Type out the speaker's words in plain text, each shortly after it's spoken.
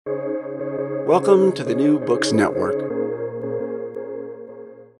Welcome to the New Books Network.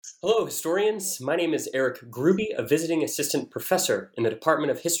 Hello, historians. My name is Eric Gruby, a visiting assistant professor in the Department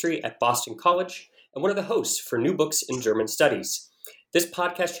of History at Boston College and one of the hosts for New Books in German Studies. This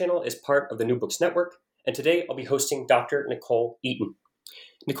podcast channel is part of the New Books Network, and today I'll be hosting Dr. Nicole Eaton.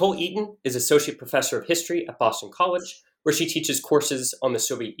 Nicole Eaton is associate professor of history at Boston College, where she teaches courses on the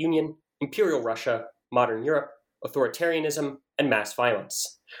Soviet Union, Imperial Russia, modern Europe, authoritarianism, and mass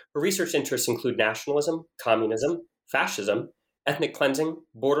violence. Her research interests include nationalism, communism, fascism, ethnic cleansing,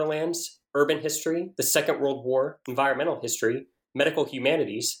 borderlands, urban history, the Second World War, environmental history, medical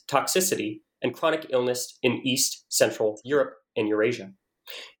humanities, toxicity, and chronic illness in East, Central Europe, and Eurasia.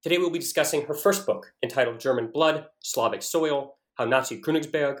 Today we'll be discussing her first book, entitled German Blood, Slavic Soil, How Nazi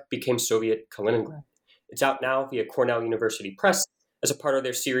Königsberg Became Soviet Kaliningrad. It's out now via Cornell University Press as a part of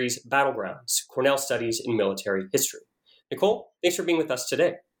their series Battlegrounds, Cornell Studies in Military History. Nicole, thanks for being with us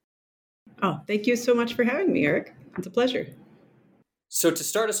today. Oh, thank you so much for having me, Eric. It's a pleasure. So to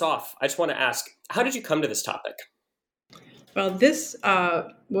start us off, I just want to ask, how did you come to this topic? Well, this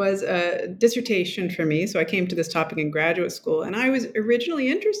was a dissertation for me. So I came to this topic in graduate school. And I was originally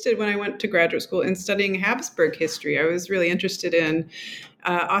interested when I went to graduate school in studying Habsburg history. I was really interested in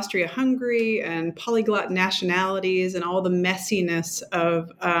Austria-Hungary and polyglot nationalities and all the messiness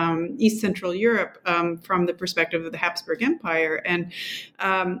of East Central Europe from the perspective of the Habsburg Empire. And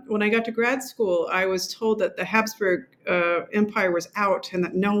when I got to grad school, I was told that the Habsburg Empire was out and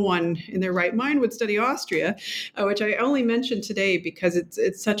that no one in their right mind would study Austria, which I only mention today because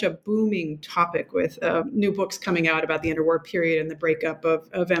it's such a booming topic with new books coming out about the interwar period and the breakup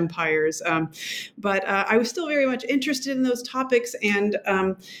of empires. But I was still very much interested in those topics. And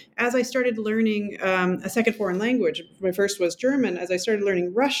as I started learning a second foreign language, my first was German. As I started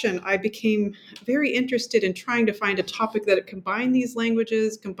learning Russian, I became very interested in trying to find a topic that combined these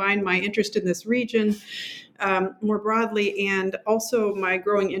languages, combined my interest in this region more broadly, and also my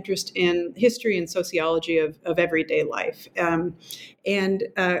growing interest in history and sociology of everyday life.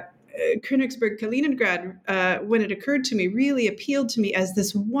 Königsberg, Kaliningrad, when it occurred to me, really appealed to me as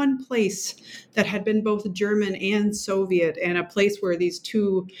this one place that had been both German and Soviet, and a place where these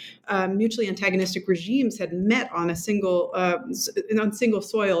two mutually antagonistic regimes had met on single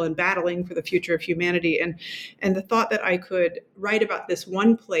soil and battling for the future of humanity. And the thought that I could write about this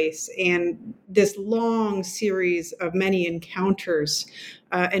one place and this long series of many encounters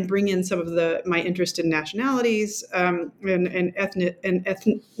and bring in some of my interest in nationalities and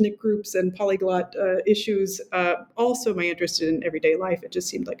ethnic groups and polyglot issues, also my interest in everyday life. It just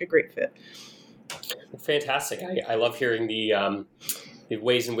seemed like a great fit. Fantastic. I love hearing the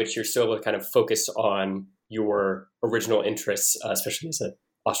ways in which you're still able to kind of focus on your original interests, especially as an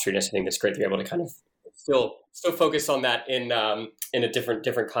Austrianist. I think that's great to be able to kind of still focus on that in a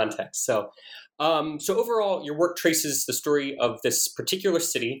different context. So overall, your work traces the story of this particular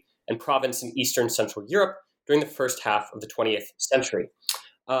city and province in Eastern Central Europe during the first half of the 20th century.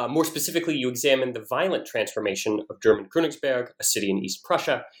 More specifically, you examine the violent transformation of German Königsberg, a city in East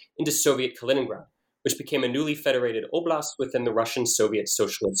Prussia, into Soviet Kaliningrad, which became a newly federated oblast within the Russian Soviet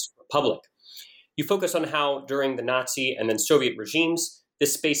Socialist Republic. You focus on how, during the Nazi and then Soviet regimes,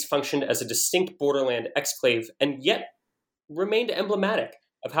 this space functioned as a distinct borderland exclave and yet remained emblematic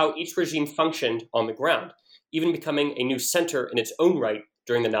of how each regime functioned on the ground, even becoming a new center in its own right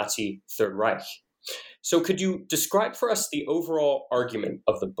during the Nazi Third Reich. So could you describe for us the overall argument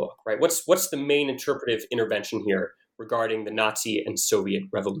of the book, right? What's the main interpretive intervention here regarding the Nazi and Soviet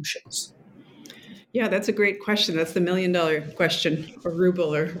revolutions? Yeah, that's a great question. That's the $1 million question, or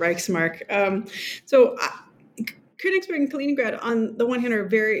ruble or Reichsmark. Königsberg and Kaliningrad, on the one hand,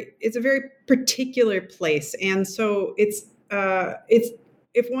 it's a very particular place, and so it's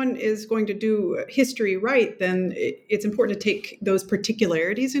if one is going to do history right, then it's important to take those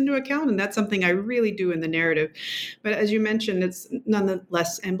particularities into account, and that's something I really do in the narrative. But as you mentioned, it's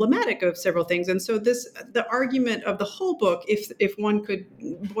nonetheless emblematic of several things, and so the argument of the whole book, if one could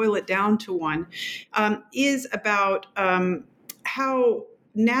boil it down to one, is about how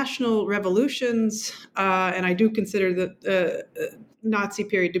national revolutions, and I do consider the Nazi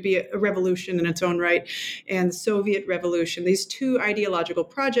period to be a revolution in its own right, and the Soviet Revolution, these two ideological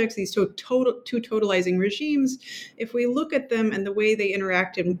projects, these two totalizing regimes, if we look at them and the way they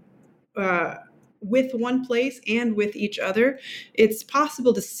interacted with one place and with each other, it's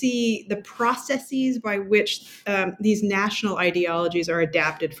possible to see the processes by which these national ideologies are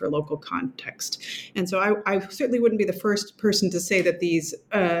adapted for local context. And so I certainly wouldn't be the first person to say that these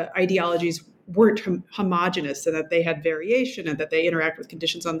ideologies weren't homogenous and that they had variation and that they interact with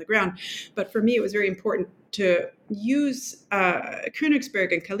conditions on the ground. But for me, it was very important to use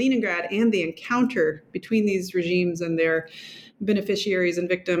Königsberg and Kaliningrad and the encounter between these regimes and their beneficiaries and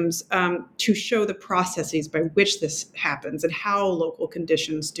victims to show the processes by which this happens and how local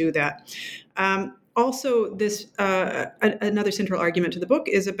conditions do that. Also, this another central argument to the book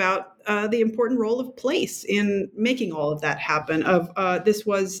is about the important role of place in making all of that happen. This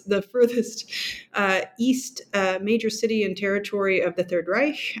was the furthest east major city and territory of the Third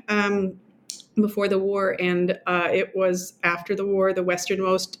Reich before the war, and it was after the war the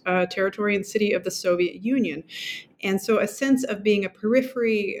westernmost territory and city of the Soviet Union. And so a sense of being a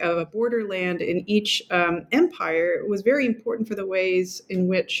periphery of a borderland in each empire was very important for the ways in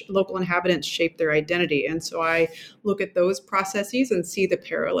which local inhabitants shape their identity. And so I look at those processes and see the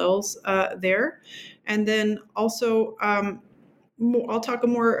parallels there. And then also, I'll talk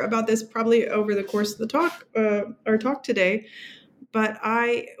more about this probably over the course of the our talk today. But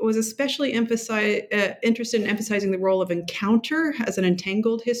I was especially interested in emphasizing the role of encounter as an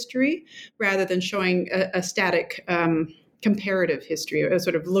entangled history rather than showing a static comparative history,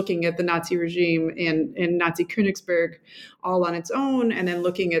 sort of looking at the Nazi regime in Nazi Königsberg all on its own, and then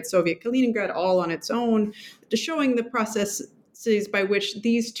looking at Soviet Kaliningrad all on its own, to showing the processes by which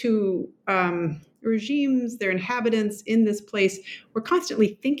these two regimes, their inhabitants in this place, were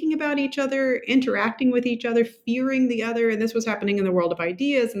constantly thinking about each other, interacting with each other, fearing the other, and this was happening in the world of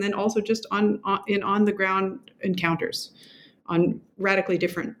ideas, and then also just on the ground encounters on radically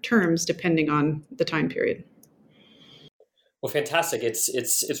different terms depending on the time period. Well, fantastic!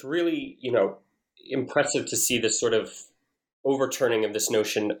 It's really impressive to see this sort of overturning of this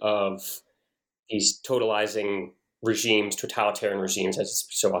notion of these totalizing regimes, totalitarian regimes, as it's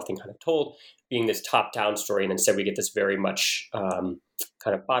so often kind of told, being this top-down story, and instead we get this very much kind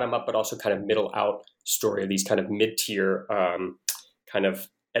of bottom-up, but also kind of middle-out story of these kind of mid-tier kind of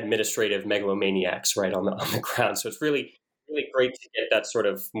administrative megalomaniacs right on the ground. So it's really, really great to get that sort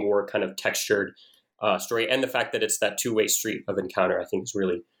of more kind of textured story, and the fact that it's that two-way street of encounter, I think, is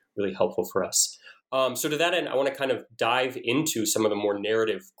really, really helpful for us. So to that end, I want to kind of dive into some of the more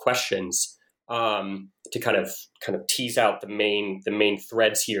narrative questions to kind of tease out the main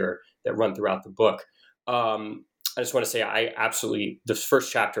threads here that run throughout the book. I just want to say the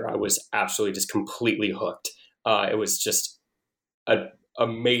first chapter, I was absolutely just completely hooked. It was just an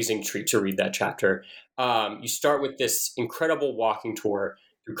amazing treat to read that chapter. You start with this incredible walking tour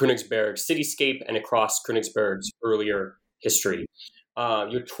through Königsberg's cityscape and across Königsberg's earlier history.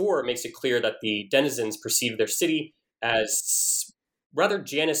 Your tour makes it clear that the denizens perceive their city as rather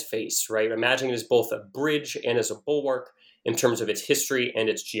Janus-faced, right? Imagining it as both a bridge and as a bulwark in terms of its history and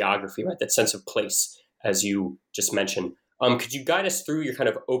its geography, right? That sense of place, as you just mentioned. Could you guide us through your kind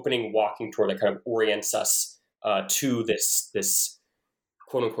of opening walking tour that kind of orients us to this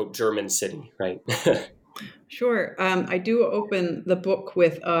quote unquote German city, right? Sure. I do open the book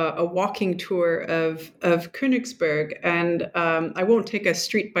with a walking tour of Königsberg, and I won't take us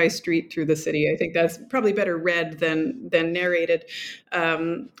street by street through the city. I think that's probably better read than narrated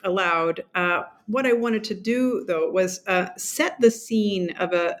aloud. What I wanted to do, though, was set the scene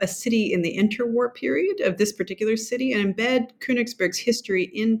of a city in the interwar period of this particular city and embed Königsberg's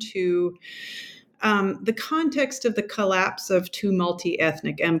history into the context of the collapse of two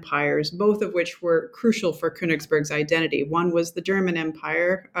multi-ethnic empires, both of which were crucial for Königsberg's identity. One was the German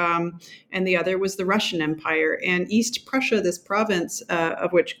Empire, and the other was the Russian Empire. And East Prussia, this province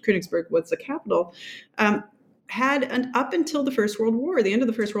of which Königsberg was the capital, had, up until the First World War, the end of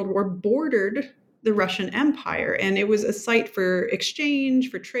the First World War, bordered the Russian Empire. And it was a site for exchange,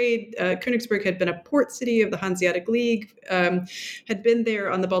 for trade. Königsberg had been a port city of the Hanseatic League, had been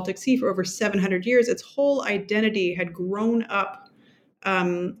there on the Baltic Sea for over 700 years. Its whole identity had grown up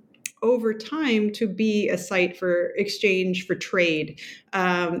over time to be a site for exchange, for trade.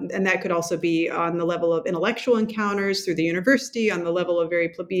 And that could also be on the level of intellectual encounters through the university, on the level of very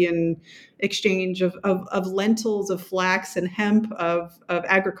plebeian exchange of lentils, of flax and hemp, of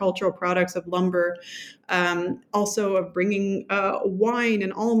agricultural products, of lumber, also of bringing wine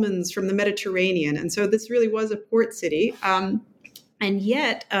and almonds from the Mediterranean. And so this really was a port city. And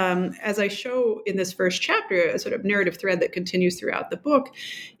yet, as I show in this first chapter, a sort of narrative thread that continues throughout the book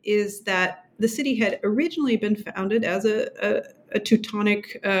is that the city had originally been founded as a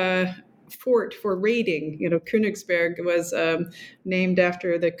Teutonic fort for raiding. Königsberg was named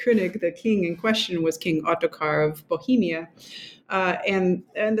after the König, the king in question was King Ottokar of Bohemia. And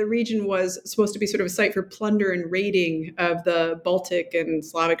the region was supposed to be sort of a site for plunder and raiding of the Baltic and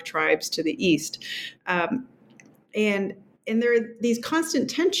Slavic tribes to the east. And and there are these constant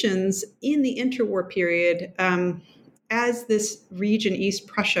tensions in the interwar period as this region, East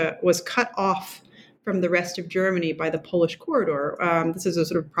Prussia, was cut off from the rest of Germany by the Polish corridor. This is a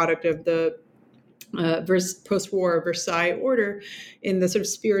sort of product of the post-war Versailles order in the sort of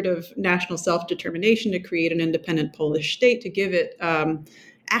spirit of national self-determination to create an independent Polish state, to give it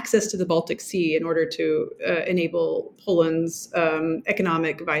access to the Baltic Sea in order to enable Poland's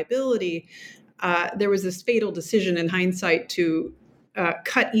economic viability. There was this fatal decision in hindsight to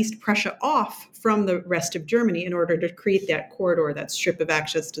cut East Prussia off from the rest of Germany in order to create that corridor, that strip of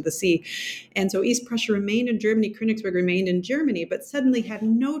access to the sea. And so East Prussia remained in Germany, Königsberg remained in Germany, but suddenly had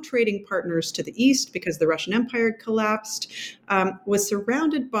no trading partners to the east because the Russian Empire collapsed, was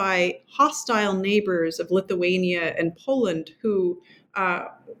surrounded by hostile neighbors of Lithuania and Poland who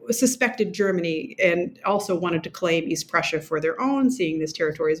suspected Germany and also wanted to claim East Prussia for their own, seeing this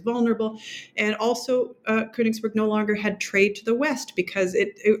territory as vulnerable. And also Königsberg no longer had trade to the west because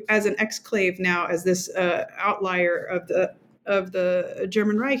it as an exclave now, as this outlier of the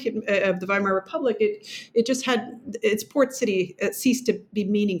German Reich, of the Weimar Republic, it just had its port city ceased to be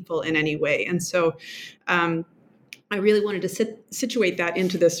meaningful in any way. And so I really wanted to situate that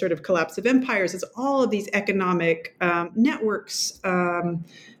into this sort of collapse of empires as all of these economic networks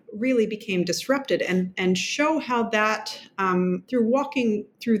really became disrupted, and show how that through walking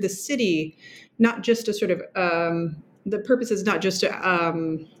through the city, not just to sort of the purpose is not just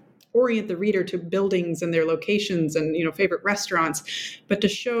to orient the reader to buildings and their locations and favorite restaurants, but to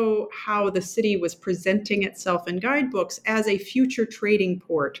show how the city was presenting itself in guidebooks as a future trading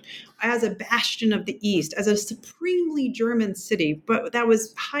port, as a bastion of the East, as a supremely German city, but that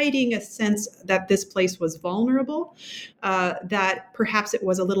was hiding a sense that this place was vulnerable, that perhaps it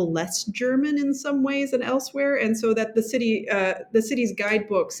was a little less German in some ways than elsewhere, and so that the city's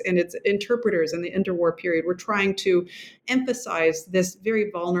guidebooks and its interpreters in the interwar period were trying to emphasize this very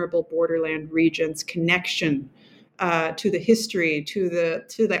vulnerable borderland region's connection to the history, to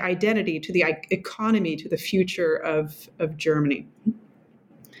the identity, to the economy, to the future of Germany.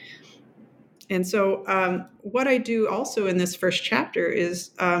 And so what I do also in this first chapter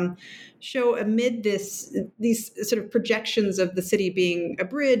is show amid these sort of projections of the city being a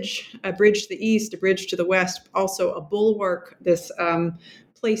bridge to the east, a bridge to the west, also a bulwark, this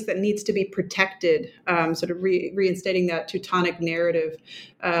place that needs to be protected, sort of reinstating that Teutonic narrative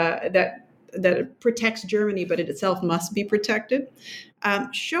that protects Germany, but it itself must be protected.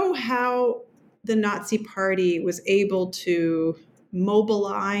 Show how the Nazi Party was able to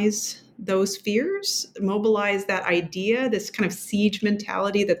mobilize those fears, mobilize that idea, this kind of siege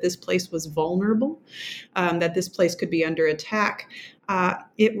mentality that this place was vulnerable, that this place could be under attack.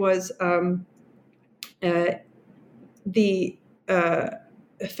 It was the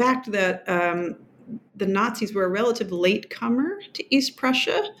fact that the Nazis were a relative latecomer to East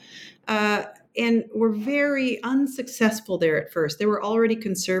Prussia, and were very unsuccessful there at first. There were already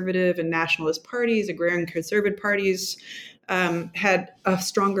conservative and nationalist parties, agrarian conservative parties, had a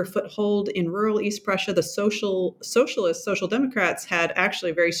stronger foothold in rural East Prussia. The social democrats had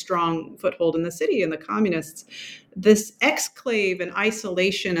actually a very strong foothold in the city, and the communists. This exclave and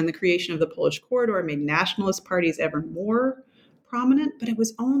isolation and the creation of the Polish corridor made nationalist parties ever more prominent, but it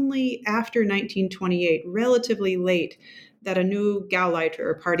was only after 1928, relatively late, that a new Gauleiter,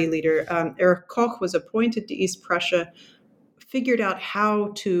 or party leader, Erich Koch, was appointed to East Prussia, figured out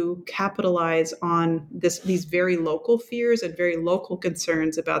how to capitalize on these very local fears and very local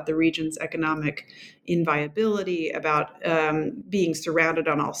concerns about the region's economic inviolability, about being surrounded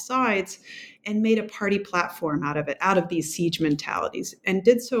on all sides, and made a party platform out of it, out of these siege mentalities, and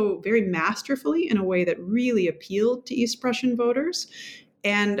did so very masterfully in a way that really appealed to East Prussian voters,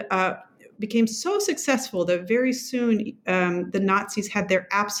 and became so successful that very soon the Nazis had their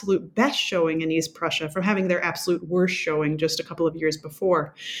absolute best showing in East Prussia from having their absolute worst showing just a couple of years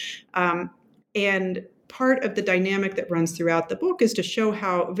before. And part of the dynamic that runs throughout the book is to show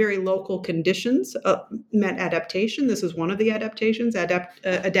how very local conditions meant adaptation. This is one of the adaptations,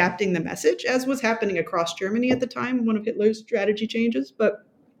 adapting the message, as was happening across Germany at the time, one of Hitler's strategy changes. But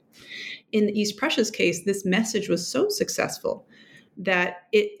in East Prussia's case, this message was so successful that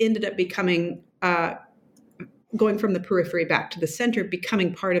it ended up becoming, going from the periphery back to the center,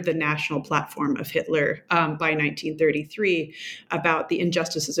 becoming part of the national platform of Hitler by 1933, about the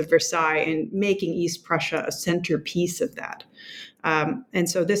injustices of Versailles and making East Prussia a centerpiece of that. And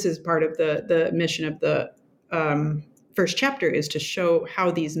so this is part of the mission of the first chapter, is to show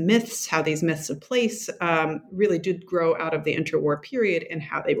how these myths of place really did grow out of the interwar period and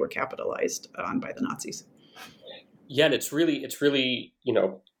how they were capitalized on by the Nazis. Yeah, and it's really,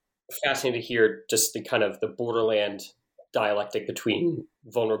 fascinating to hear just the kind of the borderland dialectic between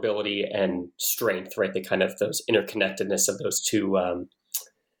vulnerability and strength, right? The kind of those interconnectedness of those two,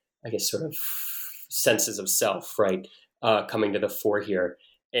 I guess, sort of senses of self, right, coming to the fore here,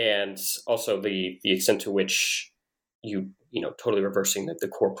 and also the extent to which you totally reversing the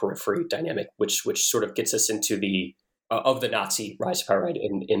core periphery dynamic, which sort of gets us into the of the Nazi rise to power, right,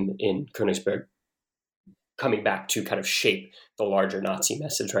 in Königsberg, coming back to kind of shape the larger Nazi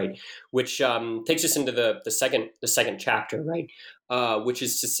message, right? Which takes us into the second chapter, right? Which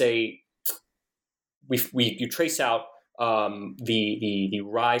is to say, you trace out the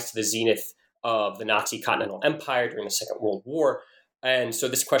rise to the zenith of the Nazi Continental Empire during the Second World War, and so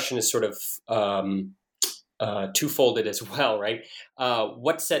this question is sort of twofolded as well, right?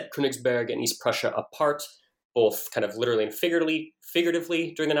 What set Königsberg and East Prussia apart, both kind of literally and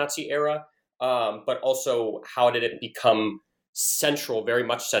figuratively during the Nazi era? But also, how did it become central, very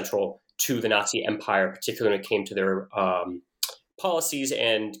much central, to the Nazi Empire, particularly when it came to their policies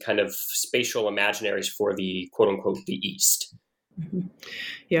and kind of spatial imaginaries for the quote-unquote the East? Mm-hmm.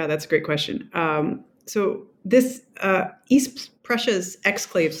 Yeah, that's a great question. So this East Prussia's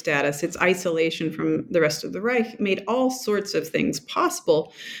exclave status, its isolation from the rest of the Reich, made all sorts of things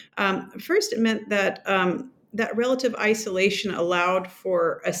possible. First, it meant that that relative isolation allowed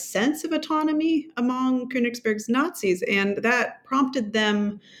for a sense of autonomy among Königsberg's Nazis, and that prompted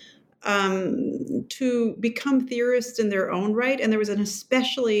them to become theorists in their own right. And there was an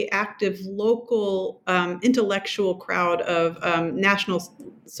especially active local intellectual crowd of National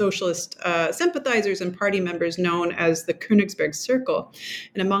Socialist sympathizers and party members known as the Königsberg Circle.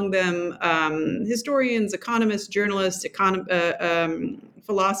 And among them, historians, economists, journalists,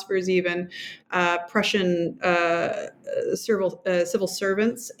 philosophers even, Prussian civil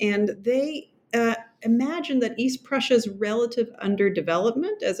servants. And they imagined that East Prussia's relative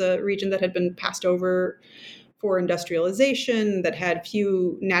underdevelopment as a region that had been passed over for industrialization, that had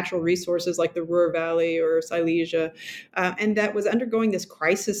few natural resources like the Ruhr Valley or Silesia, and that was undergoing this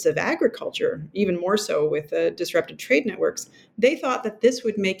crisis of agriculture, even more so with disrupted trade networks. They thought that this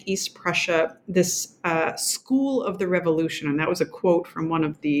would make East Prussia this school of the revolution. And that was a quote from one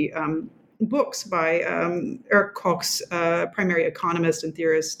of the books by Erich Koch's primary economist and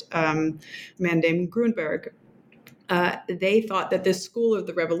theorist, a man named Grunberg. They thought that this school of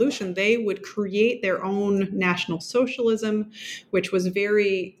the revolution, they would create their own National Socialism, which was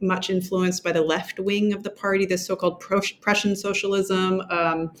very much influenced by the left wing of the party, this so-called Prussian socialism,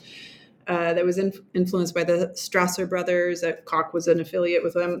 that was influenced by the Strasser brothers. Koch was an affiliate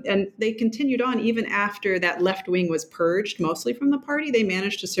with them. And they continued on even after that left wing was purged, mostly from the party. They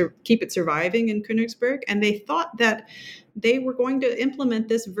managed to keep it surviving in Königsberg. And they thought that they were going to implement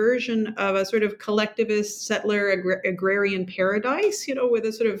this version of a sort of collectivist settler agrarian paradise, with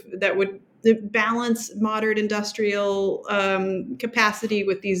a sort of that would balance modern industrial capacity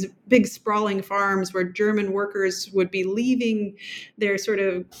with these big sprawling farms where German workers would be leaving their sort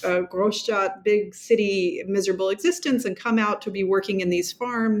of Großstadt, big city, miserable existence and come out to be working in these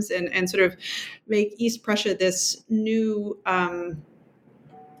farms and sort of make East Prussia this new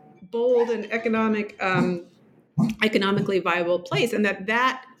bold and economically viable place, and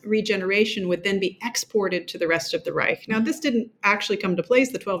that regeneration would then be exported to the rest of the Reich. Now, this didn't actually come to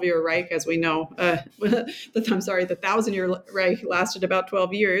place. The 12-year Reich, as we know, the 1,000-year Reich lasted about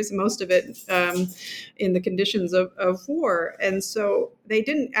 12 years, most of it in the conditions of war. And so they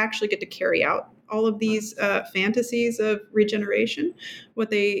didn't actually get to carry out all of these fantasies of regeneration. What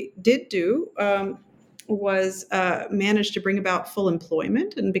they did do was managed to bring about full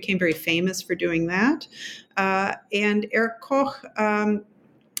employment and became very famous for doing that. And Erich Koch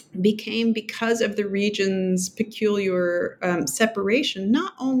became, because of the region's peculiar separation,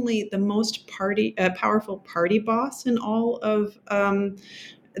 not only the most powerful party boss in all of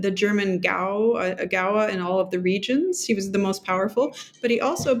the German Gaue in all of the regions. He was the most powerful, but he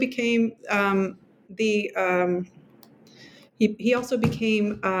also became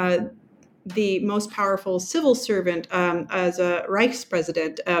the most powerful civil servant as a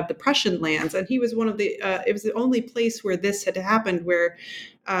Reichspräsident of the Prussian lands. And he was one of it was the only place where this had happened, where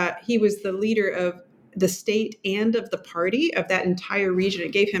he was the leader of the state and of the party of that entire region.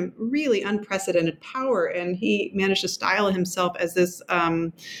 It gave him really unprecedented power. And he managed to style himself as this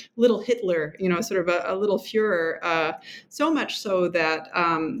little Hitler, sort of a little Führer, so much so that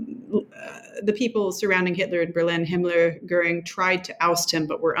the people surrounding Hitler in Berlin, Himmler, Goering, tried to oust him,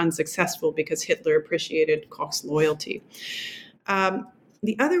 but were unsuccessful because Hitler appreciated Koch's loyalty.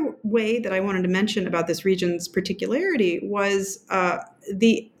 The other way that I wanted to mention about this region's particularity was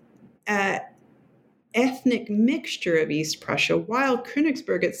the ethnic mixture of East Prussia. While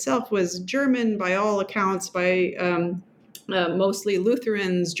Königsberg itself was German by all accounts, by mostly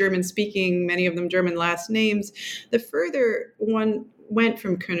Lutherans, German-speaking, many of them German last names. The further one went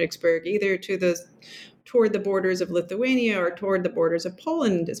from Königsberg, either toward the borders of Lithuania or toward the borders of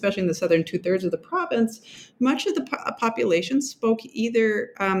Poland, especially in the southern 2/3 of the province, much of the population spoke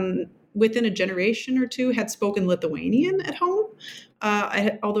either within a generation or two had spoken Lithuanian at home,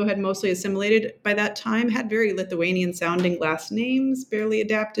 although had mostly assimilated by that time, had very Lithuanian-sounding last names, barely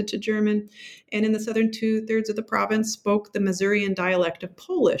adapted to German, and in the southern 2/3 of the province spoke the Masurian dialect of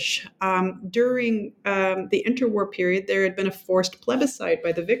Polish. During the interwar period, there had been a forced plebiscite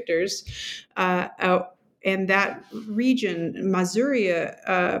by the victors, and that region,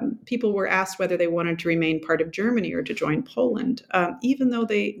 Masuria, people were asked whether they wanted to remain part of Germany or to join Poland. Even though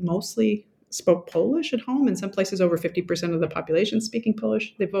they mostly spoke Polish at home, in some places over 50% of the population speaking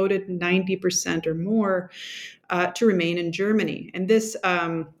Polish, they voted 90% or more to remain in Germany. And this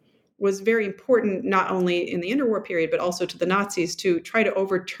was very important, not only in the interwar period, but also to the Nazis to try to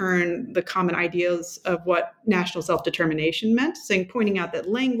overturn the common ideas of what national self-determination meant, pointing out that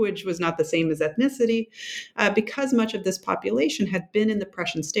language was not the same as ethnicity, because much of this population had been in the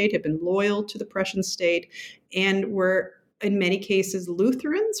Prussian state, had been loyal to the Prussian state, and were in many cases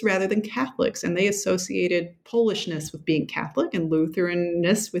Lutherans rather than Catholics, and they associated Polishness with being Catholic and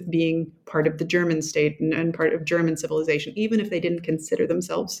Lutheranness with being part of the German state and part of German civilization, even if they didn't consider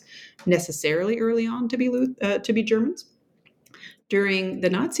themselves necessarily early on to be Germans. During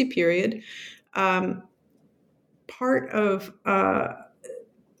the Nazi period, part of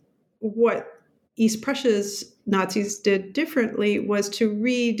what East Prussia's Nazis did differently was to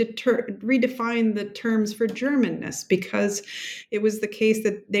redefine the terms for Germanness, because it was the case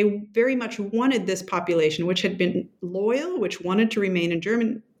that they very much wanted this population, which had been loyal, which wanted to remain in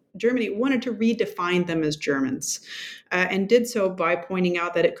Germany, wanted to redefine them as Germans, and did so by pointing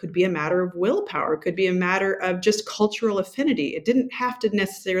out that it could be a matter of willpower, it could be a matter of just cultural affinity. It didn't have to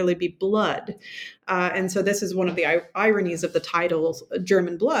necessarily be blood. And so this is one of the ironies of the title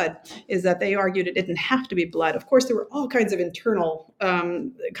German Blood, is that they argued it didn't have to be blood. Of course, there were all kinds of internal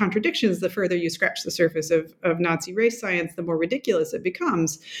contradictions. The further you scratch the surface of Nazi race science, the more ridiculous it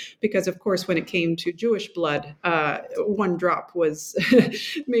becomes. Because, of course, when it came to Jewish blood, one drop was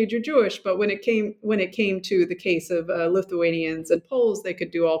major Jewish. But when it came to the case of Lithuanians and Poles, they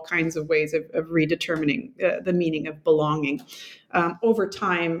could do all kinds of ways of redetermining the meaning of belonging. Over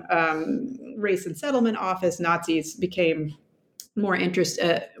time, Race and Settlement Office, Nazis became more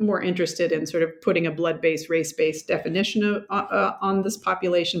interested in sort of putting a blood-based, race-based definition on this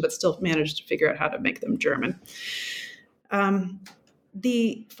population, but still managed to figure out how to make them German.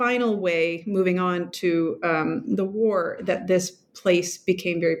 The final way, moving on to the war, that this place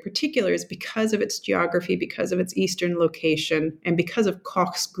became very particular is because of its geography, because of its eastern location, and because of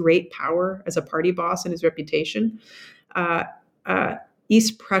Koch's great power as a party boss and his reputation.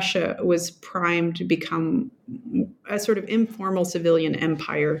 East Prussia was primed to become a sort of informal civilian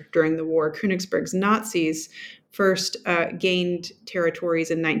empire during the war. Königsberg's Nazis first gained territories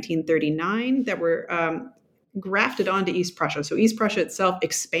in 1939 that were grafted onto East Prussia. So East Prussia itself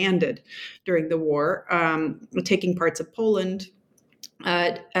expanded during the war, taking parts of Poland.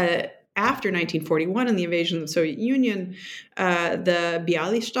 After 1941 and the invasion of the Soviet Union, the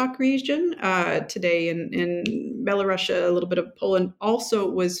Bialystok region, today in Belarus, a little bit of Poland, also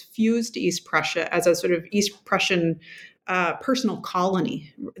was fused to East Prussia as a sort of East Prussian personal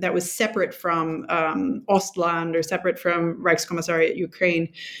colony that was separate from Ostland or separate from Reichskommissariat Ukraine.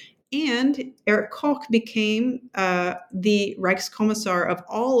 And Erich Koch became the Reichskommissar of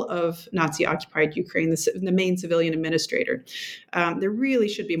all of Nazi-occupied Ukraine, the main civilian administrator. There really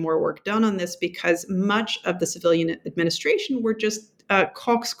should be more work done on this, because much of the civilian administration were just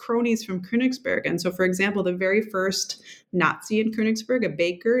Koch's cronies from Königsberg. And so, for example, the very first Nazi in Königsberg, a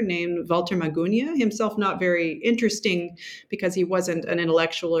baker named Walter Magunia, himself not very interesting because he wasn't an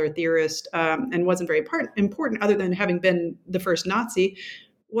intellectual or a theorist and wasn't very important other than having been the first Nazi,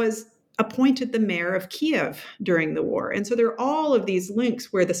 was appointed the mayor of Kiev during the war. And so there are all of these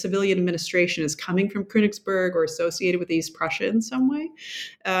links where the civilian administration is coming from Königsberg or associated with East Prussia in some way.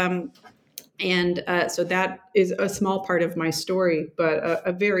 So that is a small part of my story, but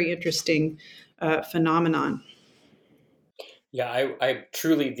a very interesting phenomenon. Yeah, I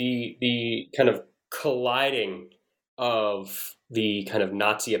truly, the kind of colliding of the kind of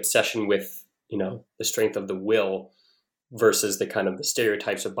Nazi obsession with, the strength of the will versus the kind of the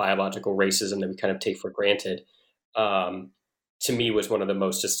stereotypes of biological racism that we kind of take for granted, to me was one of the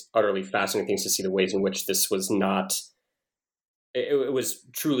most just utterly fascinating things, to see the ways in which this was not, it was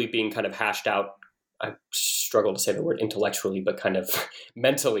truly being kind of hashed out I struggle to say the word intellectually, but kind of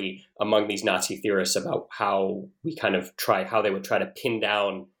mentally among these Nazi theorists about how they would try to pin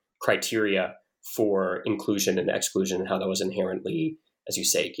down criteria for inclusion and exclusion, and how that was inherently, as you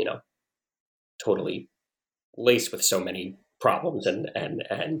say, totally laced with so many problems and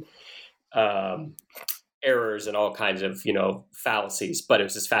errors and all kinds of fallacies. But it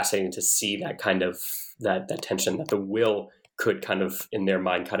was just fascinating to see that kind of that tension, that the will could kind of, in their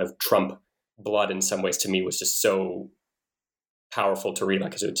mind, kind of trump blood in some ways. To me was just so powerful to read,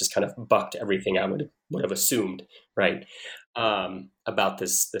 because it just kind of bucked everything I would have assumed, right, about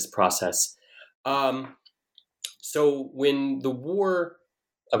this process. So when the war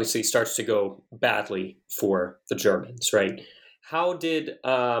obviously starts to go badly for the Germans, right, how did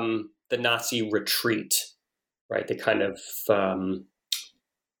the Nazi retreat, right, the kind of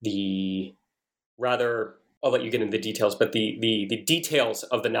the rather, I'll let you get into the details, but the details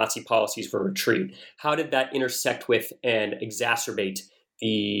of the Nazi policies for retreat, how did that intersect with and exacerbate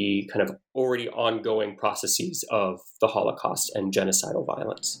the kind of already ongoing processes of the Holocaust and genocidal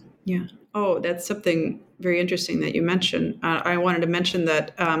violence? Yeah. Oh, that's something very interesting that you mentioned. I wanted to mention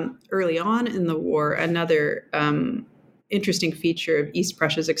that early on in the war, another interesting feature of East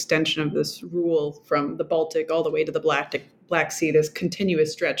Prussia's extension of this rule from the Baltic all the way to the Black Sea, this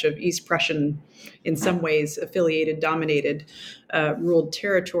continuous stretch of East Prussian, in some ways affiliated, dominated, ruled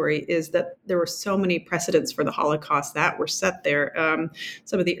territory, is that there were so many precedents for the Holocaust that were set there.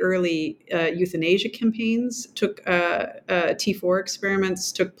 Some of the early euthanasia campaigns T4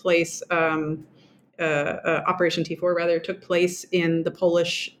 experiments took place. Operation T4, rather, took place in the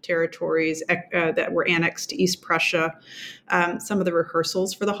Polish territories that were annexed to East Prussia. Some of the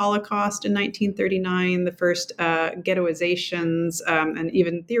rehearsals for the Holocaust in 1939, the first ghettoizations, and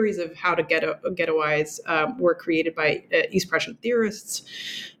even theories of how to ghettoize were created by East Prussian theorists.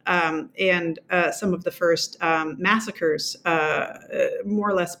 And some of the first massacres, more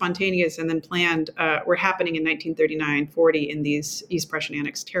or less spontaneous and then planned, were happening in 1939-40 in these East Prussian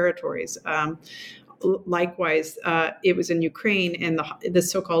annexed territories. Likewise, it was in Ukraine, and the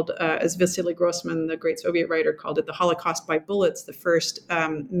so-called, as Vasily Grossman, the great Soviet writer, called it, the Holocaust by bullets, the first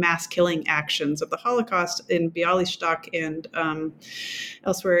mass killing actions of the Holocaust in Bialystok and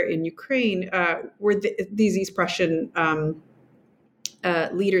elsewhere in Ukraine, were these East Prussian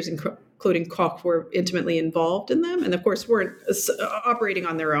leaders, including Koch, were intimately involved in them, and of course weren't operating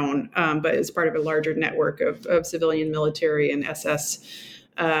on their own, but as part of a larger network of civilian, military, and SS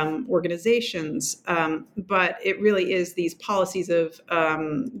organizations. But it really is these policies of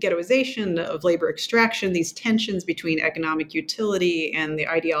ghettoization, of labor extraction, these tensions between economic utility and the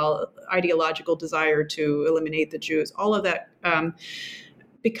ideological desire to eliminate the Jews. All of that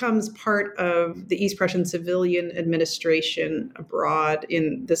becomes part of the East Prussian civilian administration abroad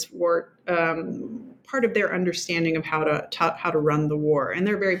in this war, part of their understanding of how to run the war. And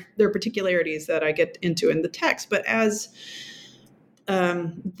there are particularities that I get into in the text. But as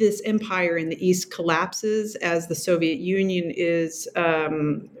this empire in the East collapses, as the Soviet Union is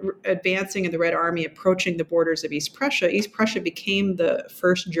advancing and the Red Army approaching the borders of East Prussia became the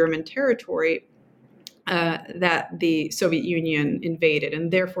first German territory that the Soviet Union invaded, and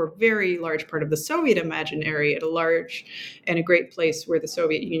therefore very large part of the Soviet imaginary at a large and a great place where the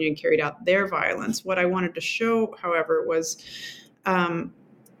Soviet Union carried out their violence. What I wanted to show, however, was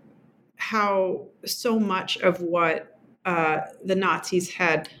how so much of what the Nazis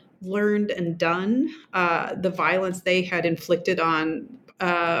had learned and done, the violence they had inflicted on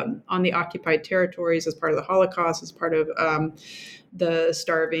the occupied territories as part of the Holocaust, as part of the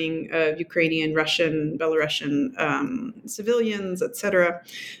starving of Ukrainian, Russian, Belarusian civilians, etc.,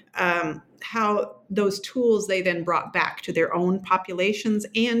 how those tools they then brought back to their own populations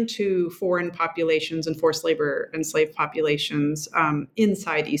and to foreign populations and forced labor and slave populations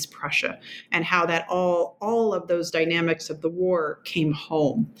inside East Prussia, and how that all of those dynamics of the war came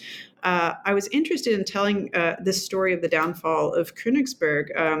home. I was interested in telling this story of the downfall of Königsberg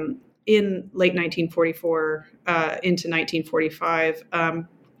in late 1944 into 1945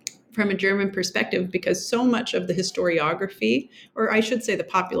 from a German perspective, because so much of the historiography, or I should say the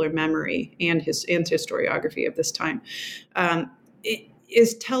popular memory and historiography of this time,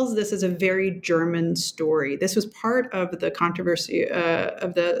 tells this as a very German story. This was part of the controversy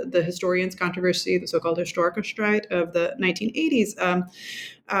of the historians' controversy, the so-called Historikerstreit of the 1980s.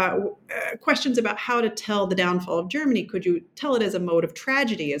 Questions about how to tell the downfall of Germany. Could you tell it as a mode of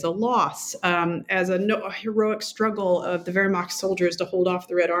tragedy, as a loss, as a heroic struggle of the Wehrmacht soldiers to hold off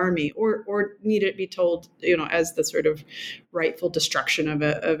the Red Army, or need it be told, as the sort of rightful destruction of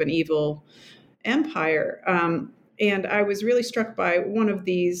an evil empire? And I was really struck by one of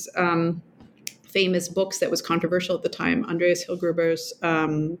these famous books that was controversial at the time, Andreas Hillgruber's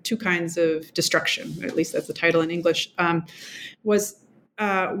Two Kinds of Destruction, or at least that's the title in English, was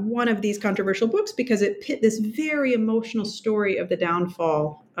one of these controversial books because it pit this very emotional story of the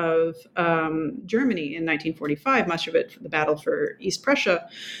downfall of Germany in 1945, much of it the battle for East Prussia,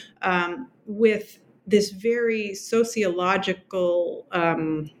 with this very sociological,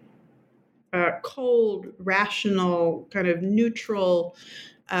 cold, rational, kind of neutral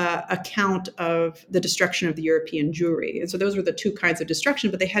account of the destruction of the European Jewry. And so those were the two kinds of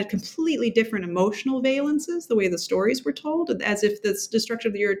destruction, but they had completely different emotional valences, the way the stories were told, as if this destruction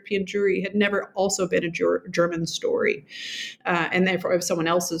of the European Jewry had never also been a German story, and therefore of someone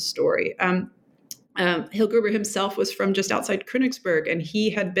else's story. Hillgruber himself was from just outside Königsberg, and he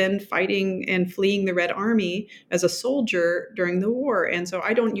had been fighting and fleeing the Red Army as a soldier during the war. And so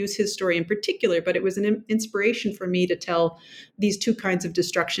I don't use his story in particular, but it was an inspiration for me to tell these two kinds of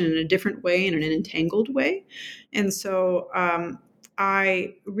destruction in a different way and in an entangled way. And so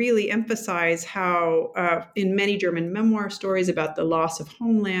I really emphasize how in many German memoir stories about the loss of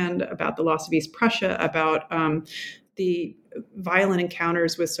homeland, about the loss of East Prussia, about the violent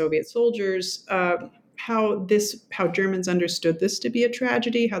encounters with Soviet soldiers, how Germans understood this to be a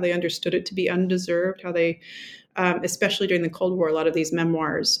tragedy, how they understood it to be undeserved, how they, especially during the Cold War, a lot of these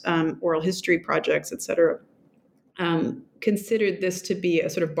memoirs, oral history projects, etc., considered this to be a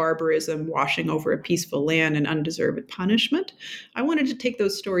sort of barbarism washing over a peaceful land and undeserved punishment. I wanted to take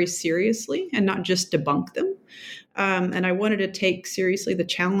those stories seriously and not just debunk them. And I wanted to take seriously the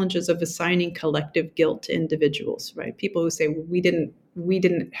challenges of assigning collective guilt to individuals, right? People who say, well, we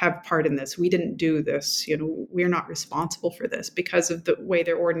didn't have part in this. We didn't do this. We're not responsible for this because of the way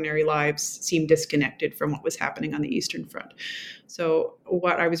their ordinary lives seem disconnected from what was happening on the Eastern Front. So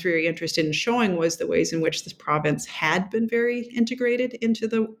what I was very interested in showing was the ways in which this province had been very integrated into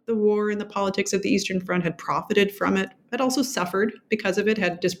the war and the politics of the Eastern Front, had profited from it, had also suffered because of it,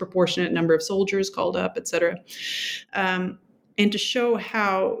 had disproportionate number of soldiers called up, et cetera. And to show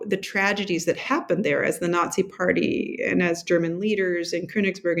how the tragedies that happened there as the Nazi Party and as German leaders in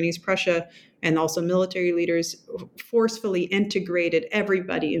Königsberg and East Prussia, and also military leaders, forcefully integrated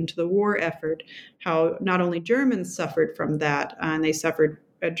everybody into the war effort, how not only Germans suffered from that, and they suffered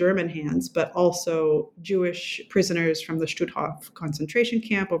at German hands, but also Jewish prisoners from the Stutthof concentration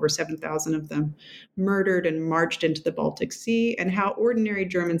camp, over 7,000 of them murdered and marched into the Baltic Sea, and how ordinary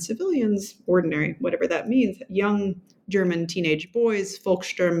German civilians, ordinary, whatever that means, young German teenage boys,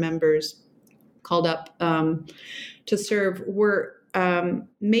 Volkssturm members called up to serve, were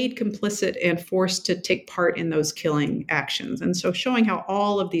made complicit and forced to take part in those killing actions. And so showing how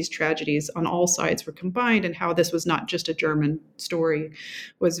all of these tragedies on all sides were combined and how this was not just a German story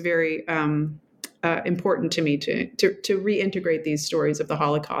was very important to me to reintegrate these stories of the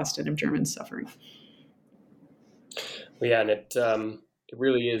Holocaust and of German suffering. Well, yeah, and it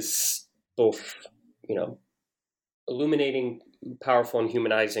really is both, illuminating, powerful, and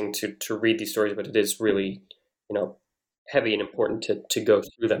humanizing to read these stories, but it is really, heavy and important to go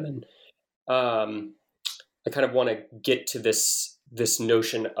through them. And I kind of want to get to this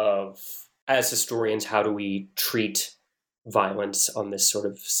notion of, as historians, how do we treat violence on this sort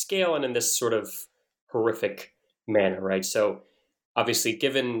of scale and in this sort of horrific manner, right? So obviously,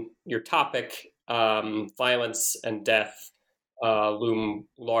 given your topic, violence and death loom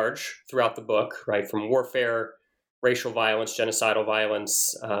large throughout the book, right? From warfare, racial violence, genocidal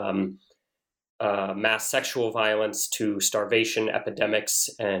violence, mass sexual violence, to starvation, epidemics,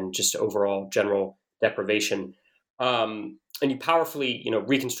 and just overall general deprivation. And you powerfully,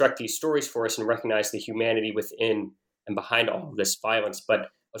 reconstruct these stories for us and recognize the humanity within and behind all of this violence. But I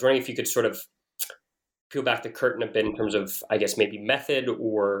was wondering if you could sort of peel back the curtain a bit in terms of, I guess, maybe method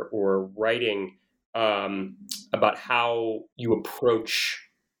or writing about how you approach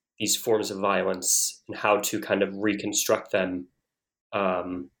these forms of violence and how to kind of reconstruct them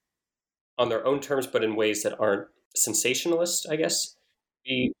on their own terms, but in ways that aren't sensationalist, I guess,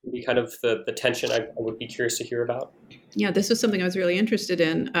 be kind of the tension I would be curious to hear about. Yeah, this was something I was really interested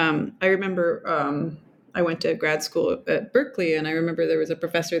in. I remember I went to grad school at Berkeley, and I remember there was a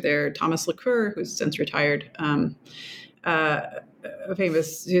professor there, Thomas Lacour, who's since retired, a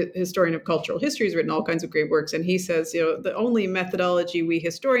famous historian of cultural history. He's written all kinds of great works. And he says, the only methodology we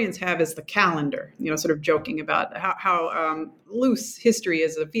historians have is the calendar, sort of joking about how loose history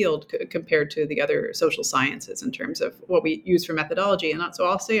is a field compared to the other social sciences in terms of what we use for methodology. And so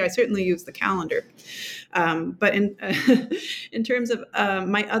I'll say I certainly use the calendar. But in terms of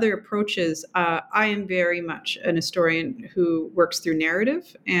my other approaches, I am very much an historian who works through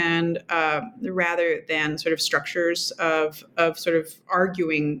narrative, and rather than sort of structures of sort of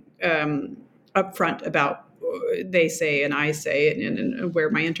arguing upfront about they say and I say, and where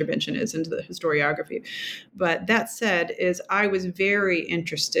my intervention is into the historiography. But that said, is I was very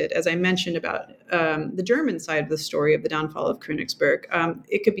interested, as I mentioned, about the German side of the story of the downfall of Königsberg.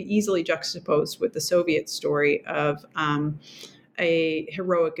 It could be easily juxtaposed with the Soviet story of a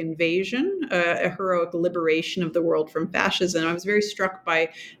heroic invasion, a heroic liberation of the world from fascism. I was very struck by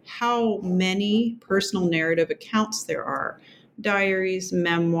how many personal narrative accounts there are: diaries,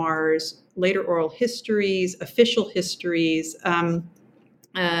 memoirs, later oral histories, official histories,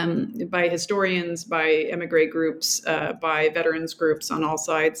 by historians, by emigre groups, by veterans groups on all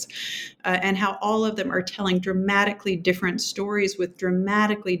sides, and how all of them are telling dramatically different stories with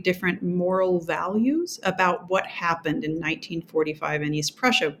dramatically different moral values about what happened in 1945 in East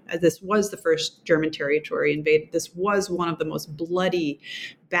Prussia. This was the first German territory invaded. This was one of the most bloody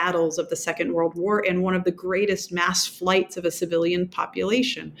battles of the Second World War and one of the greatest mass flights of a civilian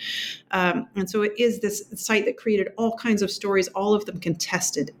population. And so it is this site that created all kinds of stories, all of them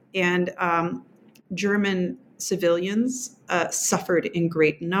contested. And German civilians suffered in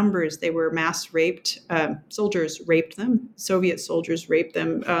great numbers. They were mass raped. Soldiers raped them. Soviet soldiers raped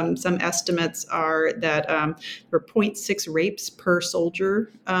them. Some estimates are that there were 0.6 rapes per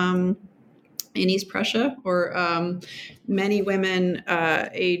soldier in East Prussia, or many women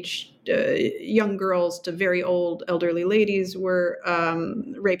aged young girls to very old elderly ladies were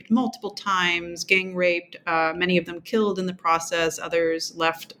raped multiple times, gang raped, many of them killed in the process, others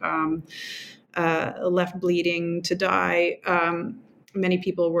left bleeding to die. Many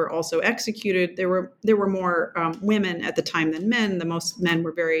people were also executed. There were more women at the time than men. The most men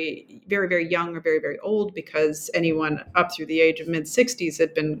were very, very, very young or very, very old, because anyone up through the age of mid-60s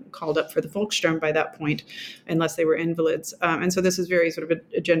had been called up for the Volkssturm by that point, unless they were invalids. And so this is very sort of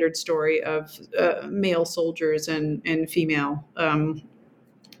a gendered story of male soldiers and female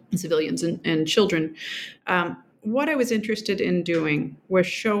civilians and children. What I was interested in doing was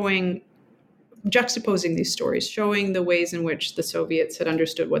juxtaposing these stories, showing the ways in which the Soviets had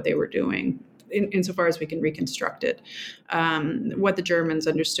understood what they were doing, insofar as we can reconstruct it, what the Germans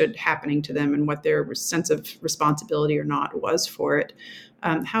understood happening to them and what their sense of responsibility or not was for it,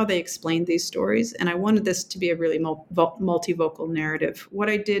 how they explained these stories. And I wanted this to be a really multivocal narrative. What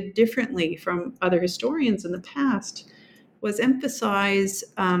I did differently from other historians in the past was emphasize,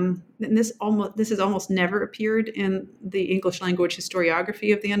 and this has almost never appeared in the English language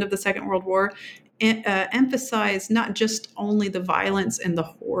historiography of the end of the Second World War, emphasize not just only the violence and the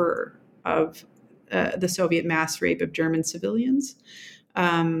horror of the Soviet mass rape of German civilians,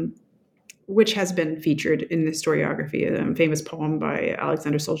 which has been featured in the historiography, a famous poem by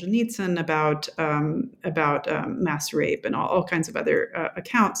Alexander Solzhenitsyn about mass rape and all kinds of other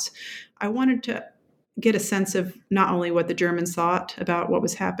accounts. I wanted to get a sense of not only what the Germans thought about what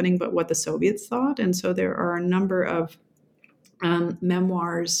was happening, but what the Soviets thought. And so there are a number of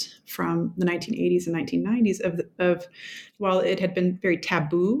memoirs from the 1980s and 1990s of while it had been very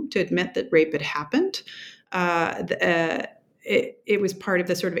taboo to admit that rape had happened, it was part of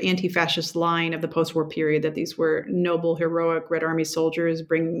the sort of anti-fascist line of the post-war period that these were noble, heroic Red Army soldiers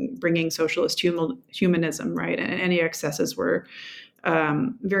bringing socialist humanism, right? And any excesses were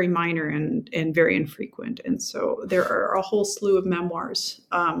very minor and very infrequent. And so there are a whole slew of memoirs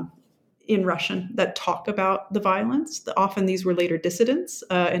in Russian that talk about the violence. Often these were later dissidents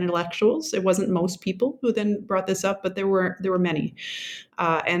and intellectuals. It wasn't most people who then brought this up, but there were many.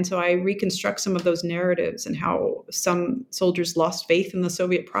 And so I reconstruct some of those narratives and how some soldiers lost faith in the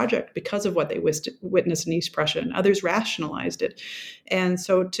Soviet project because of what they witnessed in East Prussia, and others rationalized it. And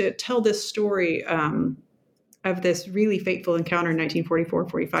so to tell this story of this really fateful encounter in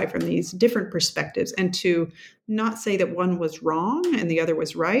 1944-45 from these different perspectives, and to not say that one was wrong and the other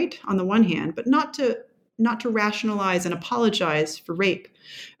was right on the one hand, but not to rationalize and apologize for rape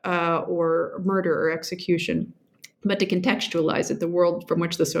or murder or execution, but to contextualize it. The world from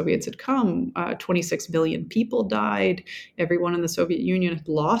which the Soviets had come, 26 million people died. Everyone in the Soviet Union had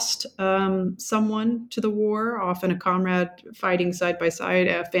lost someone to the war, often a comrade fighting side by side,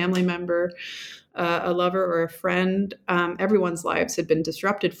 a family member, a lover or a friend. Everyone's lives had been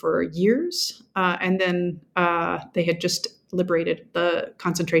disrupted for years. And then they had just liberated the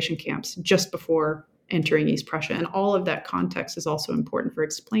concentration camps just before entering East Prussia. And all of that context is also important for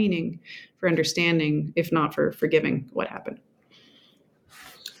explaining, for understanding, if not for forgiving what happened.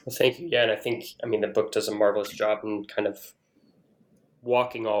 Well, thank you. Yeah, and I think, the book does a marvelous job in kind of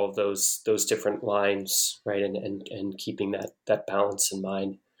walking all of those different lines, right, and keeping that balance in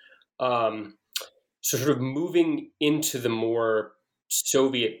mind. So sort of moving into the more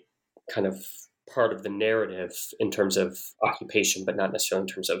Soviet kind of part of the narrative in terms of occupation, but not necessarily in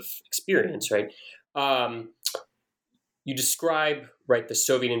terms of experience, right? You describe, right, the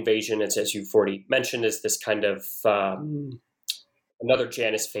Soviet invasion, as you've already mentioned, as this kind of another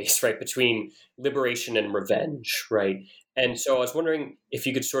Janus face, right, between liberation and revenge, right? And so I was wondering if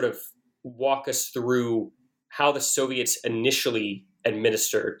you could sort of walk us through how the Soviets initially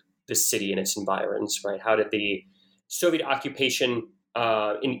administered the city and its environs, right? How did the Soviet occupation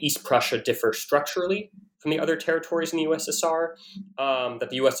in East Prussia differ structurally from the other territories in the USSR that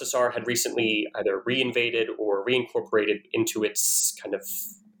the USSR had recently either reinvaded or reincorporated into its kind of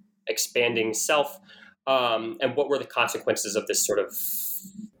expanding self? And what were the consequences of this sort of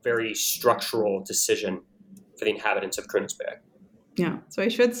very structural decision for the inhabitants of Königsberg? Yeah, so I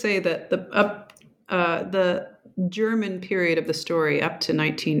should say that the German period of the story up to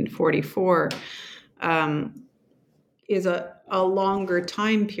 1944 is a longer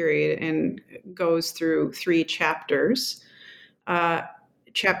time period and goes through 3 chapters.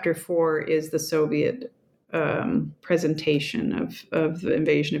 Chapter 4 is the Soviet presentation of the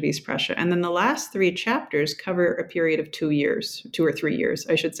invasion of East Prussia. And then the last 3 chapters cover a period of 2 or 3 years,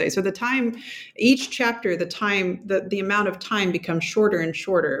 I should say. So the time, each chapter, the amount of time becomes shorter and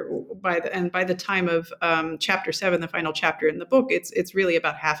shorter. By the time of chapter 7, the final chapter in the book, it's really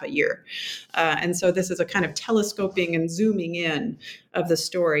about half a year. And so this is a kind of telescoping and zooming in of the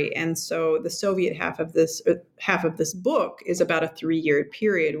story. And so the Soviet half of this book is about a 3-year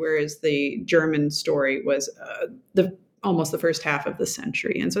period, whereas the German story was almost the first half of the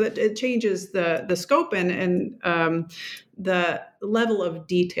century. And so it changes the scope and the level of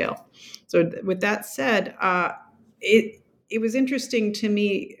detail. So with that said, it was interesting to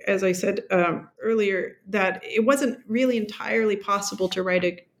me, as I said earlier, that it wasn't really entirely possible to write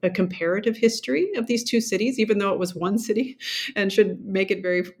a comparative history of these 2 cities, even though it was one city, and should make it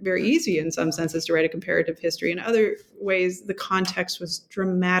very, very easy in some senses to write a comparative history. In other ways, the context was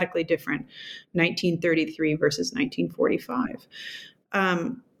dramatically different, 1933 versus 1945.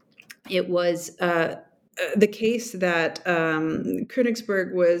 It was the case that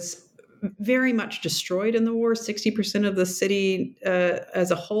Königsberg was very much destroyed in the war. 60% of the city as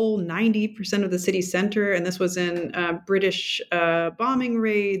a whole, 90% of the city center. And this was in British bombing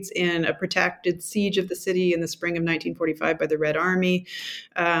raids, in a protracted siege of the city in the spring of 1945 by the Red Army.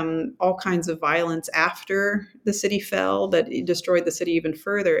 All kinds of violence after the city fell that destroyed the city even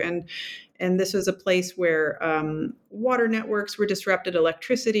further. And this was a place where water networks were disrupted,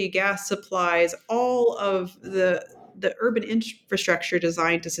 electricity, gas supplies, all of the urban infrastructure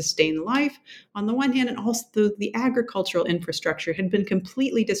designed to sustain life on the one hand, and also the agricultural infrastructure had been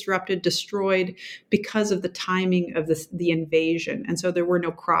completely disrupted, destroyed because of the timing of the invasion. And so there were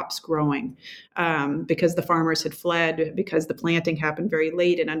no crops growing because the farmers had fled, because the planting happened very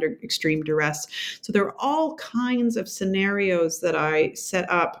late and under extreme duress. So there are all kinds of scenarios that I set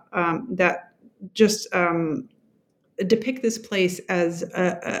up that just depict this place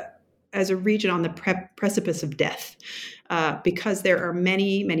as a region on the precipice of death, because there are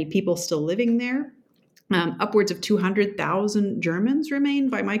many, many people still living there. Upwards of 200,000 Germans remain,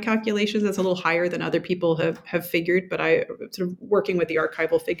 by my calculations. That's a little higher than other people have figured, but I sort of working with the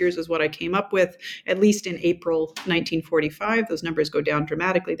archival figures is what I came up with, at least in April 1945. Those numbers go down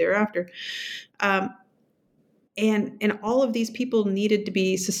dramatically thereafter. And all of these people needed to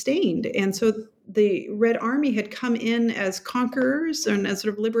be sustained. And so the Red Army had come in as conquerors and as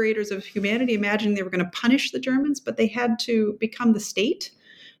sort of liberators of humanity, imagining they were going to punish the Germans, but they had to become the state.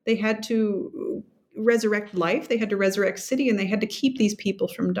 They had to resurrect life. They had to resurrect city, and they had to keep these people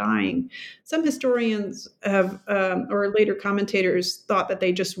from dying. Some historians have, or later commentators, thought that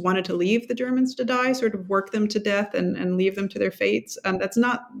they just wanted to leave the Germans to die, sort of work them to death and leave them to their fates. That's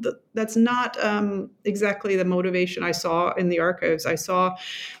not exactly the motivation I saw in the archives. I saw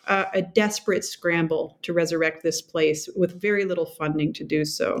a desperate scramble to resurrect this place with very little funding to do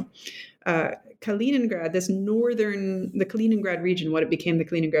so. Kaliningrad, the Kaliningrad region, what it became the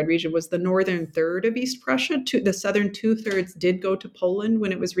Kaliningrad region, was the northern third of East Prussia. The southern 2/3 did go to Poland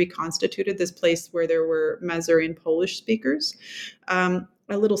when it was reconstituted, this place where there were Masurian Polish speakers. A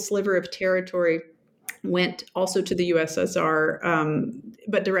little sliver of territory went also to the USSR,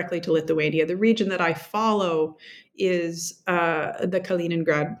 but directly to Lithuania. The region that I follow is the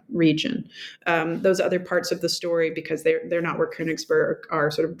Kaliningrad region. Those other parts of the story, because they're not where Königsberg are,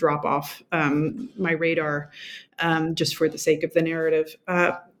 sort of drop off my radar just for the sake of the narrative.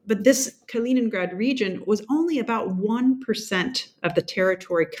 But this Kaliningrad region was only about 1% of the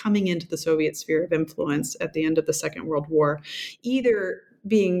territory coming into the Soviet sphere of influence at the end of the Second World War, either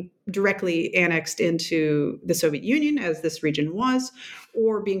being directly annexed into the Soviet Union, as this region was,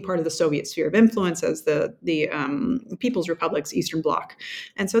 or being part of the Soviet sphere of influence as the People's Republic's Eastern Bloc.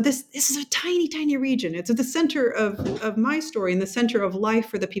 And so this is a tiny, tiny region. It's at the center of my story and the center of life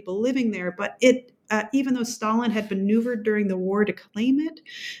for the people living there. But it, even though Stalin had maneuvered during the war to claim it,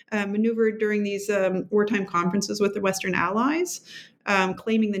 maneuvered during these wartime conferences with the Western allies,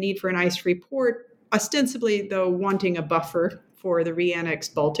 claiming the need for an ice-free port, ostensibly, though, wanting a buffer for the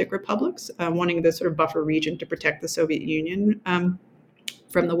re-annexed Baltic republics, wanting the sort of buffer region to protect the Soviet Union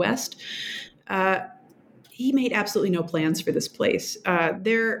from the West. He made absolutely no plans for this place.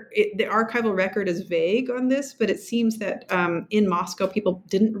 The archival record is vague on this, but it seems that in Moscow, people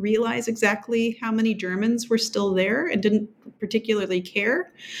didn't realize exactly how many Germans were still there and didn't particularly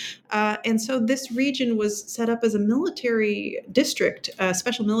care. And so this region was set up as a military district, a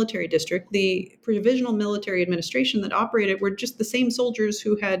special military district. The provisional military administration that operated were just the same soldiers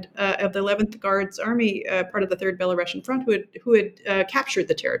who had, of the 11th Guards Army, part of the 3rd Belarusian Front, who had captured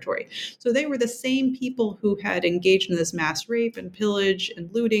the territory. So they were the same people who had engaged in this mass rape and pillage and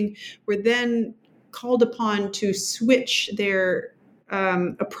looting, were then called upon to switch their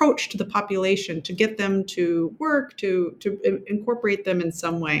approach to the population, to get them to work, to incorporate them in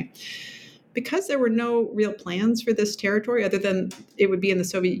some way. Because there were no real plans for this territory other than it would be in the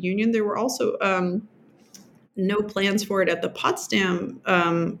Soviet Union, there were also no plans for it at the Potsdam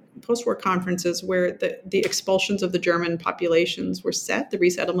post-war conferences, where the expulsions of the German populations were set, the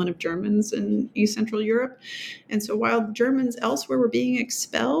resettlement of Germans in East Central Europe. And so while Germans elsewhere were being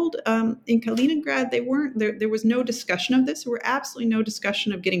expelled, in Kaliningrad, they weren't. There was no discussion of this. There were absolutely no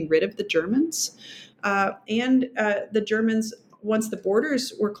discussion of getting rid of the Germans. And the Germans, once the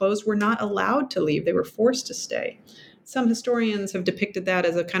borders were closed, were not allowed to leave. They were forced to stay. Some historians have depicted that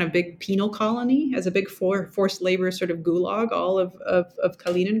as a kind of big penal colony, as a big forced labor sort of gulag, all of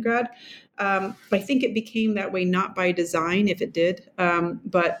Kaliningrad. I think it became that way not by design, if it did,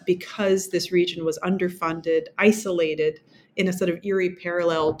 but because this region was underfunded, isolated in a sort of eerie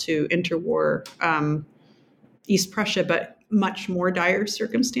parallel to interwar East Prussia, but much more dire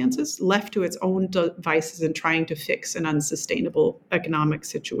circumstances, left to its own devices and trying to fix an unsustainable economic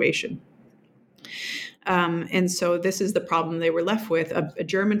situation. And so this is the problem they were left with, a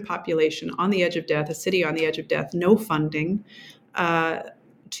German population on the edge of death, a city on the edge of death, no funding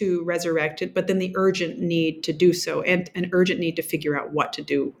to resurrect it, but then the urgent need to do so, and an urgent need to figure out what to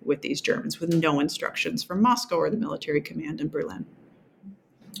do with these Germans with no instructions from Moscow or the military command in Berlin.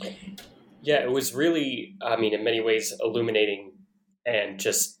 Yeah, it was really, in many ways illuminating and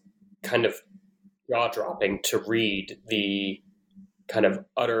just kind of jaw-dropping to read the kind of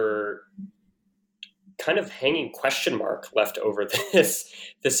utter kind of hanging question mark left over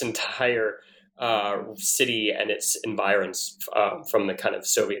this entire city and its environs from the kind of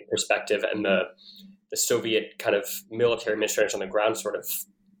Soviet perspective, and the Soviet kind of military administrators on the ground sort of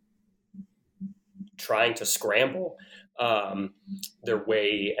trying to scramble their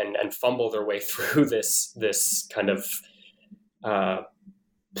way and fumble their way through this kind of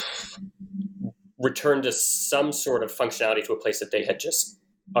return to some sort of functionality to a place that they had just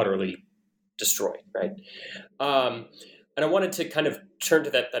utterly destroyed, right? And I wanted to kind of turn to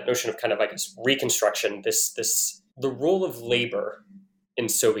that notion of kind of, I guess, reconstruction, the role of labor in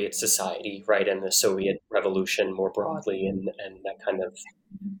Soviet society, right, and the Soviet Revolution more broadly, and that kind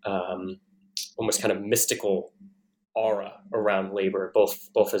of almost kind of mystical aura around labor,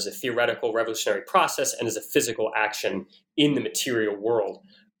 both as a theoretical revolutionary process and as a physical action in the material world.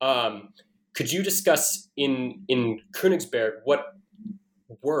 Could you discuss in Königsberg what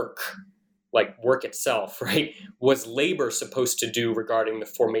work itself, right, was labor supposed to do regarding the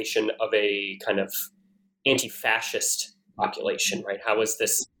formation of a kind of anti-fascist population, right? How is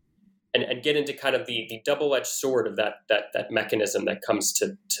this, and get into kind of the double-edged sword of that mechanism that comes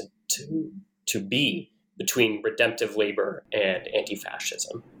to be between redemptive labor and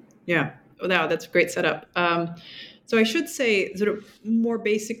anti-fascism. Yeah, wow, that's a great setup. So I should say, sort of more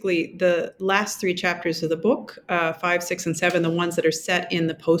basically, the last three chapters of the book, 5, 6, and 7, the ones that are set in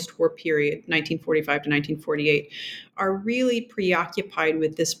the post-war period, 1945 to 1948, are really preoccupied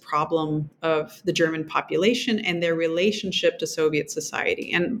with this problem of the German population and their relationship to Soviet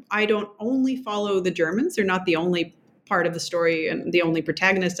society. And I don't only follow the Germans. They're not the only part of the story and the only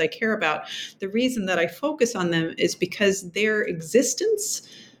protagonist I care about. The reason that I focus on them is because their existence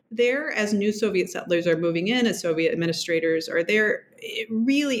there, as new Soviet settlers are moving in, as Soviet administrators are there, it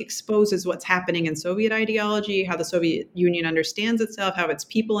really exposes what's happening in Soviet ideology, how the Soviet Union understands itself, how its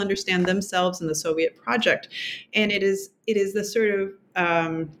people understand themselves and the Soviet project. And it is the sort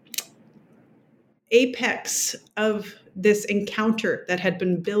of apex of this encounter that had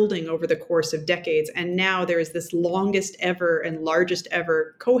been building over the course of decades. And now there is this longest ever and largest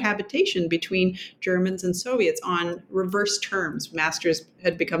ever cohabitation between Germans and Soviets on reverse terms. Masters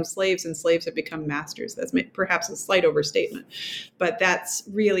had become slaves and slaves had become masters. That's perhaps a slight overstatement, but that's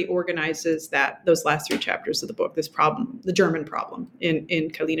really organizes those last three chapters of the book, this problem, the German problem in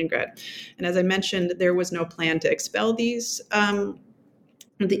Kaliningrad. And as I mentioned, there was no plan to expel these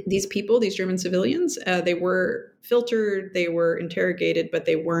people, these German civilians. They were filtered, they were interrogated, but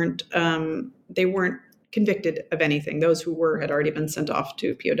they weren't convicted of anything. Those who were had already been sent off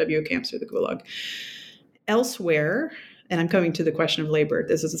to POW camps or the Gulag. Elsewhere, and I'm coming to the question of labor,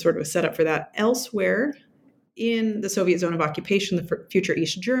 this is a sort of a setup for that. Elsewhere in the Soviet zone of occupation, the future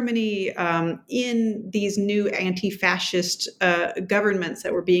East Germany, in these new anti-fascist governments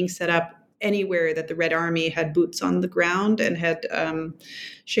that were being set up anywhere that the Red Army had boots on the ground and had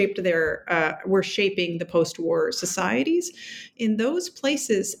were shaping the post-war societies. In those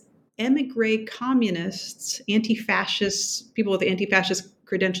places, emigre communists, anti-fascists, people with anti-fascist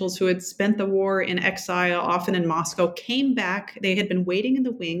credentials who had spent the war in exile, often in Moscow, came back. They had been waiting in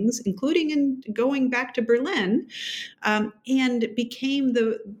the wings, including in going back to Berlin, and became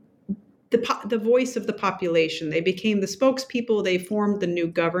the voice of the population. They became the spokespeople. They formed the new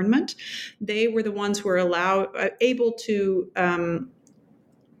government. They were the ones who were able to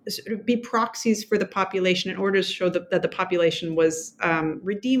sort of be proxies for the population in order to show that the population was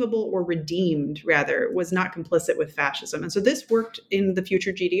redeemable, or redeemed, rather, was not complicit with fascism. And so this worked in the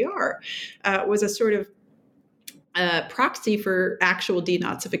future GDR, was a sort of proxy for actual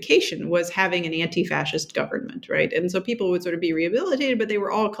denazification, was having an anti-fascist government, right? And so people would sort of be rehabilitated, but they were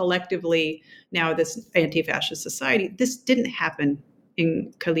all collectively now this anti-fascist society. This didn't happen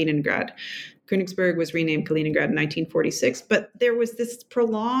in Kaliningrad. Königsberg was renamed Kaliningrad in 1946, but there was this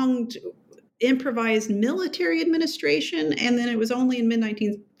prolonged improvised military administration, and then it was only in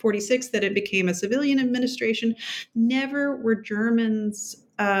mid-1946 that it became a civilian administration. Never were Germans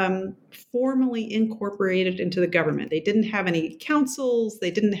formally incorporated into the government. They didn't have any councils. They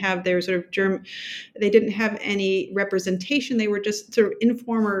didn't have their sort of they didn't have any representation. They were just sort of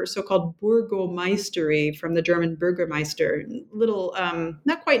informal, so-called Bürgermeistery from the German Bürgermeister, little,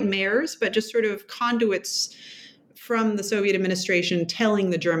 not quite mayors, but just sort of conduits from the Soviet administration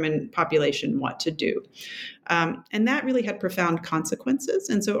telling the German population what to do. And that really had profound consequences.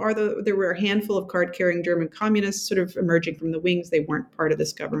 And so there were a handful of card-carrying German communists sort of emerging from the wings. They weren't part of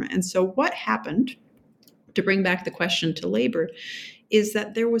this government. And so what happened, to bring back the question to labor, is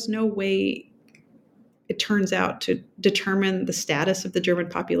that there was no way, it turns out, to determine the status of the German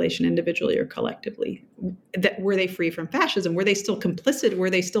population individually or collectively. Were they free from fascism? Were they still complicit? Were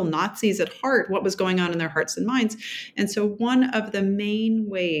they still Nazis at heart? What was going on in their hearts and minds? And so one of the main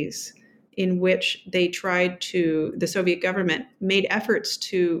ways in which the Soviet government made efforts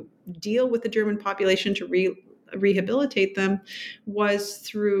to deal with the German population, to rehabilitate them, was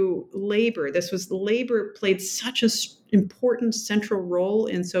through labor. Labor played such an important central role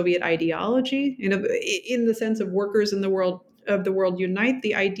in Soviet ideology, in the sense of workers in the world unite.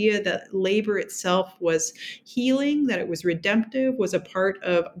 The idea that labor itself was healing, that it was redemptive, was a part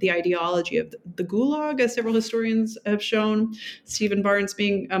of the ideology of the Gulag, as several historians have shown, Stephen Barnes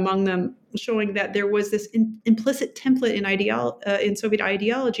being among them, showing that there was this implicit template in Soviet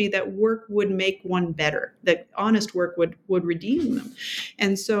ideology that work would make one better, that honest work would redeem them.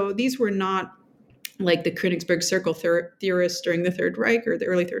 And so these were not like the Königsberg Circle theorists during the Third Reich or the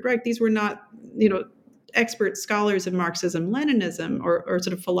early Third Reich. These were not, expert scholars of Marxism-Leninism or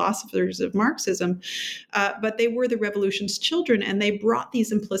sort of philosophers of Marxism, but they were the revolution's children, and they brought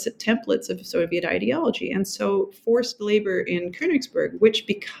these implicit templates of Soviet ideology. And so forced labor in Königsberg, which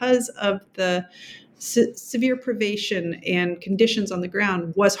because of the severe privation and conditions on the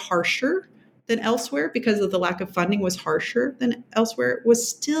ground was harsher than elsewhere, because of the lack of funding was harsher than elsewhere,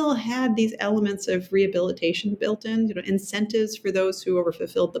 still had these elements of rehabilitation built in, incentives for those who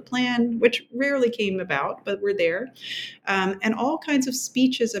overfulfilled the plan, which rarely came about, but were there, and all kinds of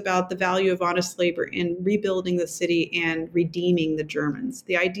speeches about the value of honest labor in rebuilding the city and redeeming the Germans.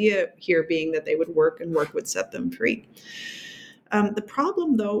 The idea here being that they would work and work would set them free. The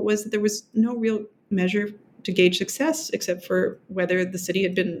problem, though, was that there was no real measure to gauge success, except for whether the city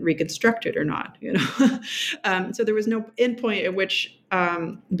had been reconstructed or not. So there was no endpoint at which,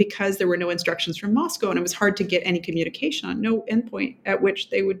 because there were no instructions from Moscow and it was hard to get any communication on, no endpoint at which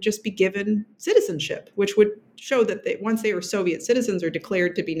they would just be given citizenship, which would show that once they were Soviet citizens or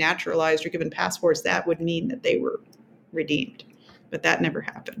declared to be naturalized or given passports, that would mean that they were redeemed. But that never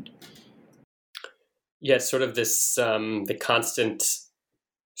happened. Yeah, it's sort of this the constant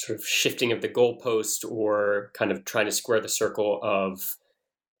sort of shifting of the goalpost or kind of trying to square the circle of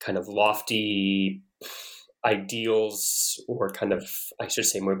kind of lofty ideals, or kind of, I should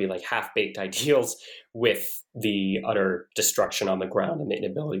say, maybe like half-baked ideals, with the utter destruction on the ground and the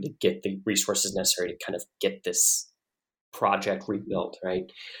inability to get the resources necessary to kind of get this project rebuilt,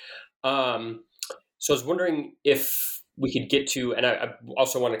 right? So I was wondering if we could get to, and I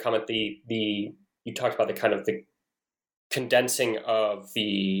also want to comment you talked about the kind of the condensing of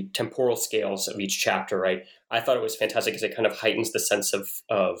the temporal scales of each chapter, right? I thought it was fantastic because it kind of heightens the sense of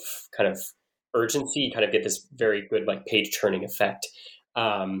kind of urgency. You kind of get this very good like page turning effect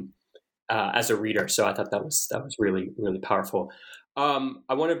as a reader. So I thought that was really, really powerful.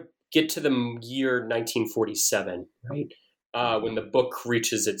 I want to get to the year 1947, right? When the book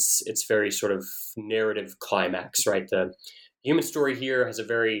reaches its very sort of narrative climax, right? The human story here has a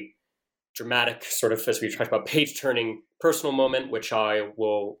very dramatic sort of, as we talked about, page-turning personal moment, which I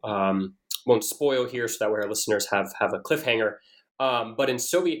will won't spoil here, so that way our listeners have a cliffhanger. But in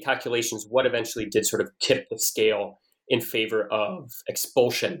Soviet calculations, what eventually did sort of tip the scale in favor of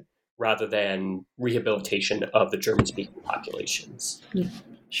expulsion rather than rehabilitation of the German-speaking populations?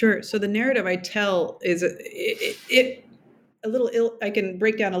 Sure. So the narrative I tell is I can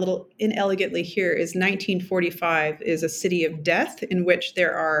break down a little inelegantly here. Is 1945 is a city of death in which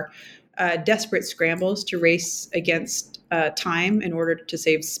there are desperate scrambles to race against time in order to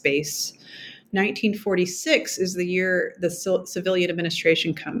save space. 1946 is the year the civilian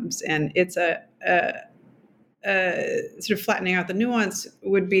administration comes, and it's a sort of flattening out the nuance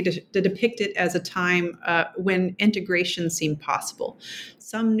would be to depict it as a time when integration seemed possible.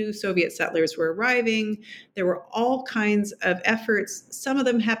 Some new Soviet settlers were arriving. There were all kinds of efforts, some of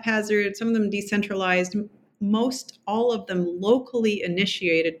them haphazard, some of them decentralized, most all of them locally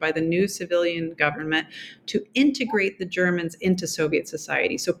initiated by the new civilian government to integrate the Germans into Soviet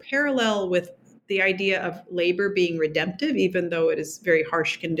society. So parallel with the idea of labor being redemptive, even though it is very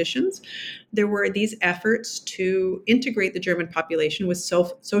harsh conditions, there were these efforts to integrate the German population with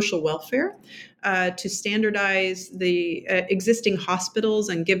social welfare, to standardize the existing hospitals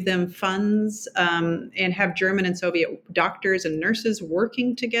and give them funds, and have German and Soviet doctors and nurses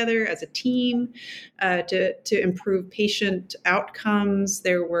working together as a team to improve patient outcomes.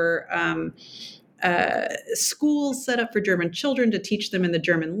 There were schools set up for German children to teach them in the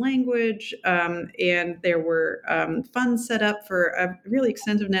German language, and there were funds set up for a really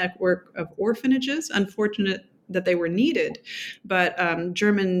extensive network of orphanages. Unfortunate that they were needed, but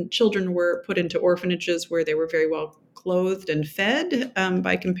German children were put into orphanages where they were very well clothed and fed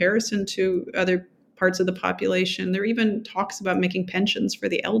by comparison to other parts of the population. There are even talks about making pensions for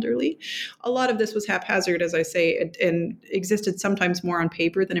the elderly. A lot of this was haphazard, as I say, and existed sometimes more on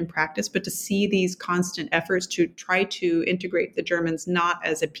paper than in practice, but to see these constant efforts to try to integrate the Germans not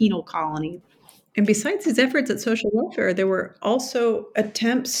as a penal colony. And besides these efforts at social welfare, there were also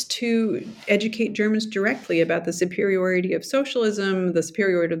attempts to educate Germans directly about the superiority of socialism, the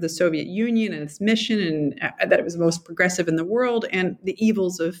superiority of the Soviet Union and its mission, and that it was most progressive in the world, and the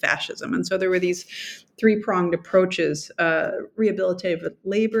evils of fascism. And so there were these three-pronged approaches: rehabilitative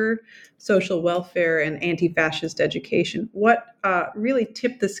labor, social welfare, and anti-fascist education. What really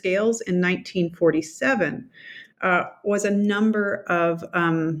tipped the scales in 1947 was a number of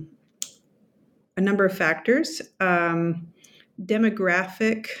factors,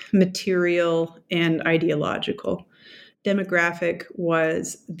 demographic, material, and ideological. Demographic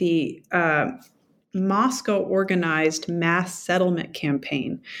was the Moscow organized mass settlement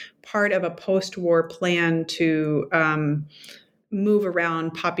campaign, part of a post-war plan to move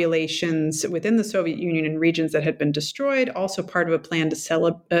around populations within the Soviet Union in regions that had been destroyed, also part of a plan to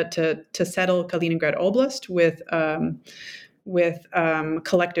settle Kaliningrad Oblast with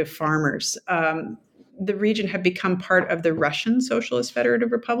collective farmers. The region had become part of the Russian Socialist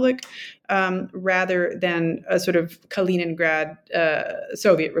Federative Republic rather than a sort of Kaliningrad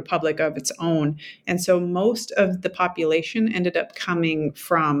Soviet Republic of its own. And so most of the population ended up coming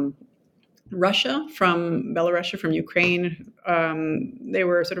from Russia, from Belarus, from Ukraine. They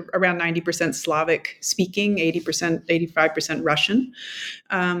were sort of around 90% Slavic speaking, 85% Russian.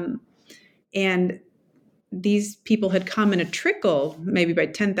 And these people had come in a trickle, maybe by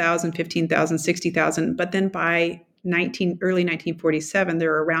 10,000, 15,000, 60,000, but then by early 1947,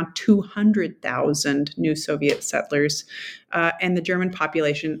 there were around 200,000 new Soviet settlers, and the German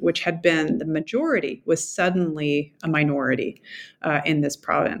population, which had been the majority, was suddenly a minority in this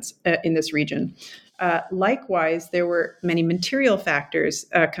province, in this region. Likewise, there were many material factors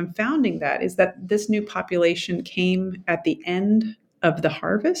confounding that, is that this new population came at the end of the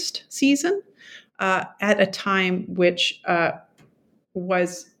harvest season, at a time which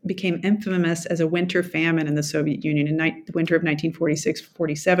was became infamous as a winter famine in the Soviet Union. The winter of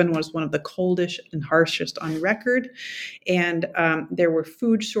 1946-47 was one of the coldest and harshest on record. And there were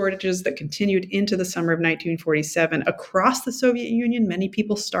food shortages that continued into the summer of 1947. Across the Soviet Union, many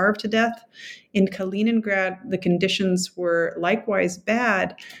people starved to death. In Kaliningrad, the conditions were likewise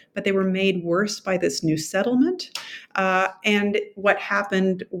bad, but they were made worse by this new settlement. And what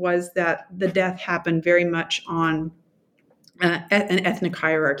happened was that the death happened very much on an ethnic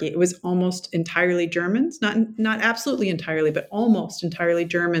hierarchy. It was almost entirely Germans, not absolutely entirely, but almost entirely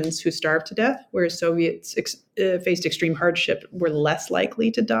Germans who starved to death, whereas Soviets faced extreme hardship, were less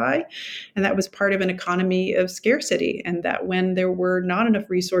likely to die. And that was part of an economy of scarcity. And that when there were not enough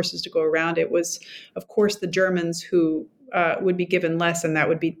resources to go around, it was, of course, the Germans who would be given less, and that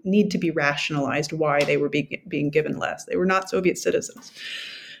would need to be rationalized why they were being given less. They were not Soviet citizens.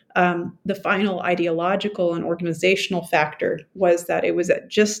 The final ideological and organizational factor was that it was at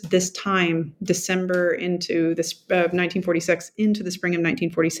just this time, December into the 1946 into the spring of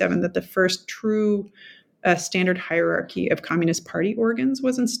 1947, that the first true standard hierarchy of Communist Party organs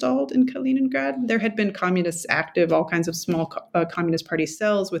was installed in Kaliningrad. There had been communists active, all kinds of small Communist Party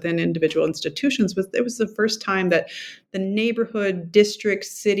cells within individual institutions, but it was the first time that the neighborhood, district,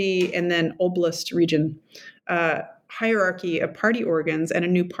 city, and then oblast region hierarchy of party organs and a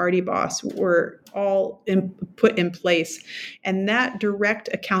new party boss were all put in place. And that direct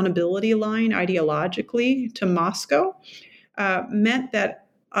accountability line ideologically to Moscow meant that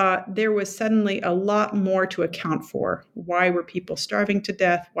there was suddenly a lot more to account for. Why were people starving to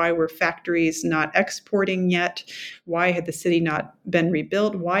death? Why were factories not exporting yet? Why had the city not been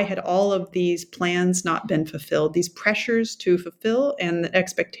rebuilt? Why had all of these plans not been fulfilled? These pressures to fulfill and the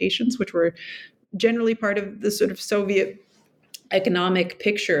expectations, which were generally part of the sort of Soviet economic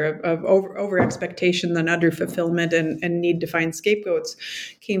picture of over expectation and under fulfillment and need to find scapegoats,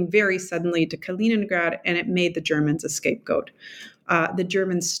 came very suddenly to Kaliningrad, and it made the Germans a scapegoat. The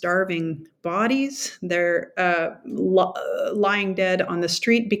Germans' starving bodies, their lying dead on the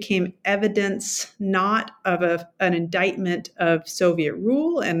street, became evidence not of an indictment of Soviet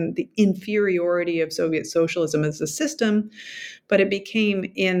rule and the inferiority of Soviet socialism as a system, but it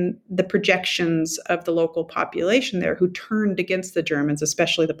became in the projections of the local population there who turned against the Germans,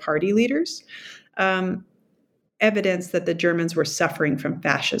 especially the party leaders, evidence that the Germans were suffering from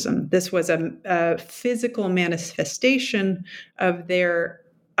fascism. This was a physical manifestation of their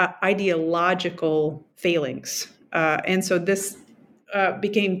ideological failings. And so this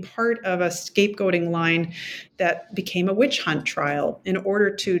became part of a scapegoating line that became a witch hunt trial in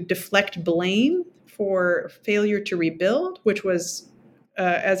order to deflect blame for failure to rebuild, which was,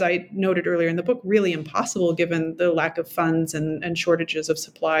 as I noted earlier in the book, really impossible given the lack of funds and shortages of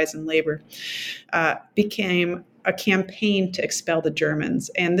supplies and labor, became a campaign to expel the Germans.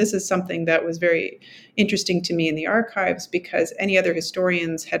 And this is something that was very interesting to me in the archives, because any other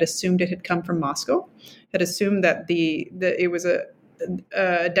historians had assumed it had come from Moscow, had assumed that it was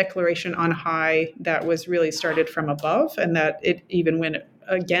a declaration on high that was really started from above, and that it even went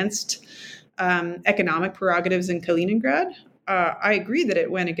against economic prerogatives in Kaliningrad. I agree that it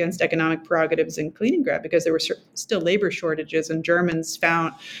went against economic prerogatives in Kaliningrad because there were still labor shortages, and Germans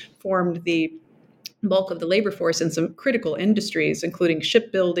formed the bulk of the labor force in some critical industries, including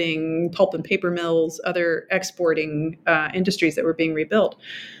shipbuilding, pulp and paper mills, other exporting industries that were being rebuilt.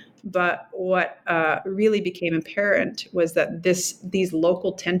 But what really became apparent was that these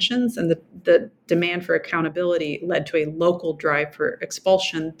local tensions and the demand for accountability led to a local drive for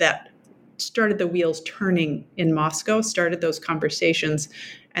expulsion that started the wheels turning in Moscow, started those conversations,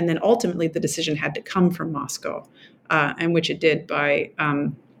 and then ultimately the decision had to come from Moscow, and which it did by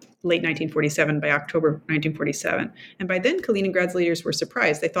late 1947, by October 1947. And by then, Kaliningrad's leaders were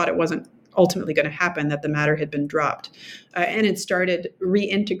surprised. They thought it wasn't ultimately going to happen, that the matter had been dropped. And it started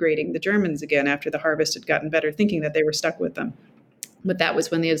reintegrating the Germans again after the harvest had gotten better, thinking that they were stuck with them. But that was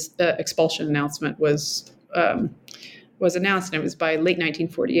when the expulsion announcement was announced, and it was by late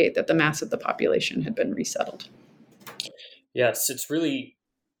 1948 that the mass of the population had been resettled. Yes, it's really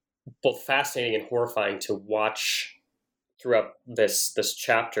both fascinating and horrifying to watch throughout this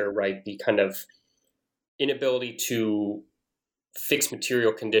chapter, right? The kind of inability to fix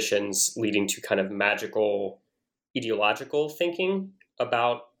material conditions leading to kind of magical ideological thinking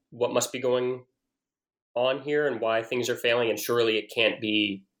about what must be going on here and why things are failing. And surely it can't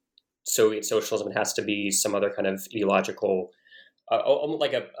be Soviet socialism. It has to be some other kind of ideological, almost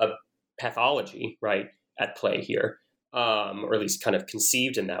like a pathology, right, at play here, or at least kind of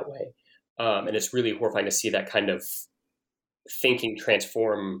conceived in that way. And it's really horrifying to see that kind of thinking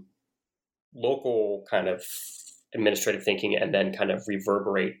transform local kind of administrative thinking and then kind of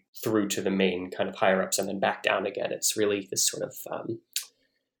reverberate through to the main kind of higher ups and then back down again. It's really this sort of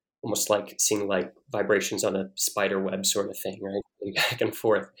almost like seeing like vibrations on a spider web sort of thing, right? Back and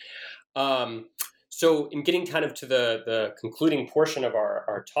forth. So in getting kind of to the concluding portion of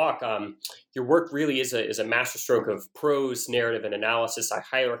our talk, your work really is a masterstroke of prose, narrative, and analysis. I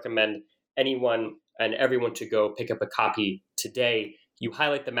highly recommend anyone and everyone to go pick up a copy today. You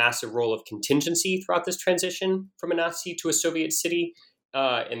highlight the massive role of contingency throughout this transition from a Nazi to a Soviet city.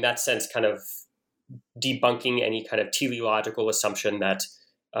 In that sense, kind of debunking any kind of teleological assumption that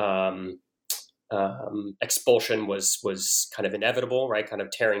expulsion was kind of inevitable, right? Kind of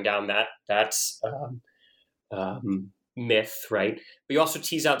tearing down that myth, right? But you also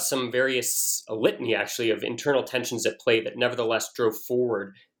tease out some a litany actually of internal tensions at play that nevertheless drove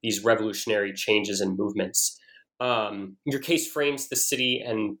forward these revolutionary changes and movements. Your case frames the city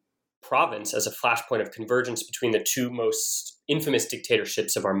and province as a flashpoint of convergence between the two most infamous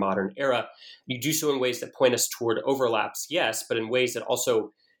dictatorships of our modern era. You do so in ways that point us toward overlaps, yes, but in ways that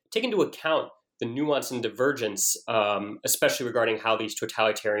also take into account the nuance and divergence, especially regarding how these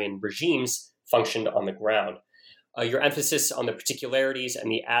totalitarian regimes functioned on the ground. Your emphasis on the particularities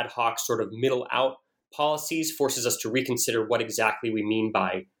and the ad hoc sort of middle out policies forces us to reconsider what exactly we mean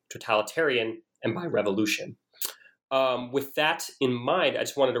by totalitarian and by revolution. With that in mind, I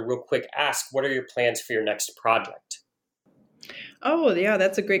just wanted to real quick ask, what are your plans for your next project? Oh, yeah,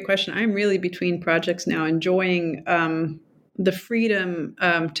 that's a great question. I'm really between projects now, enjoying the freedom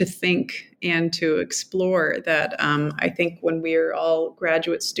to think and to explore that I think when we're all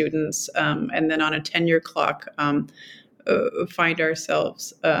graduate students and then on a tenure clock, find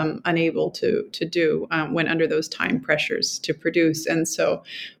ourselves unable to do when under those time pressures to produce. And so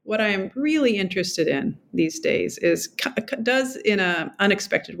what I'm really interested in these days does in an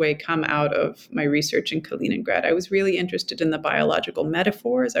unexpected way come out of my research in Kaliningrad. I was really interested in the biological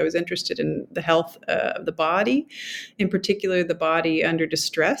metaphors. I was interested in the health of the body, in particular the body under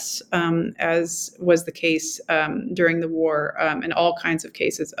distress, as was the case during the war, and all kinds of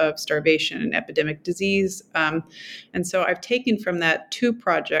cases of starvation and epidemic disease. And so I've taken from that two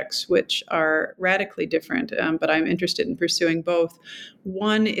projects which are radically different, but I'm interested in pursuing both.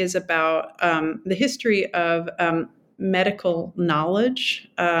 One is about the history of medical knowledge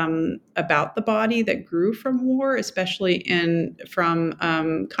about the body that grew from war, especially from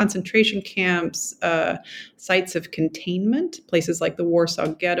concentration camps, sites of containment, places like the Warsaw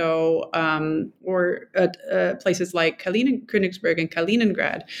Ghetto, or places like Königsberg and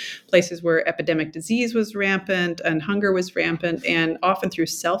Kaliningrad, places where epidemic disease was rampant and hunger was rampant, and often through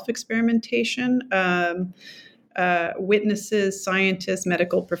self-experimentation. Witnesses, scientists,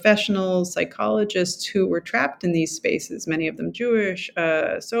 medical professionals, psychologists who were trapped in these spaces, many of them Jewish,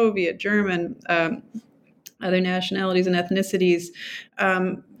 Soviet, German, other nationalities and ethnicities,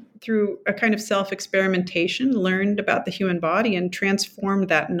 through a kind of self-experimentation, learned about the human body and transformed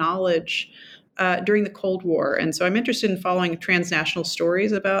that knowledge during the Cold War. And so I'm interested in following transnational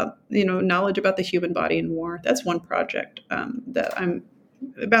stories about, knowledge about the human body in war. That's one project that I'm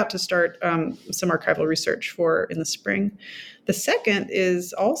about to start some archival research for in the spring. The second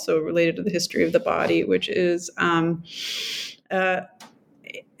is also related to the history of the body, which is a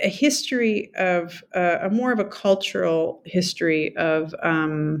history of a more of a cultural history of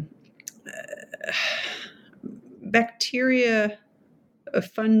bacteria,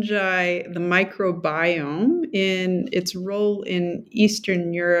 fungi, the microbiome in its role in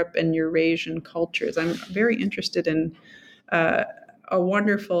Eastern Europe and Eurasian cultures. I'm very interested in a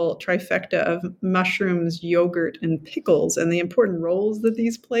wonderful trifecta of mushrooms, yogurt, and pickles, and the important roles that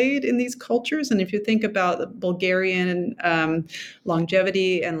these played in these cultures. And if you think about the Bulgarian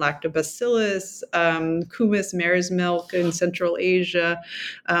longevity and lactobacillus, kumis, mare's milk in Central Asia,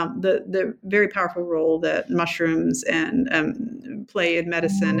 the very powerful role that mushrooms and play in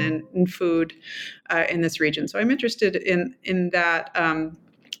medicine and in food in this region. So I'm interested in that.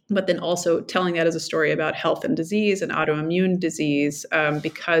 But then also telling that as a story about health and disease and autoimmune disease,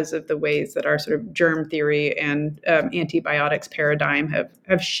 because of the ways that our sort of germ theory and antibiotics paradigm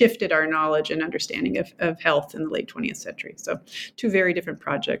have shifted our knowledge and understanding of health in the late 20th century. So two very different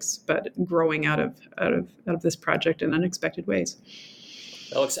projects, but growing out of this project in unexpected ways.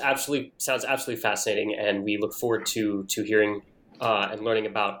 That sounds absolutely fascinating, and we look forward to hearing and learning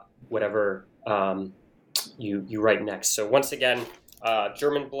about whatever you write next. So once again,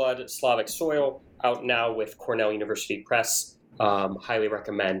 German Blood, Slavic Soil, out now with Cornell University Press. Highly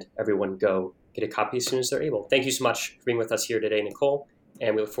recommend everyone go get a copy as soon as they're able. Thank you so much for being with us here today, Nicole,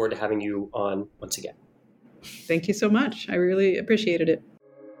 and we look forward to having you on once again. Thank you so much. I really appreciated it.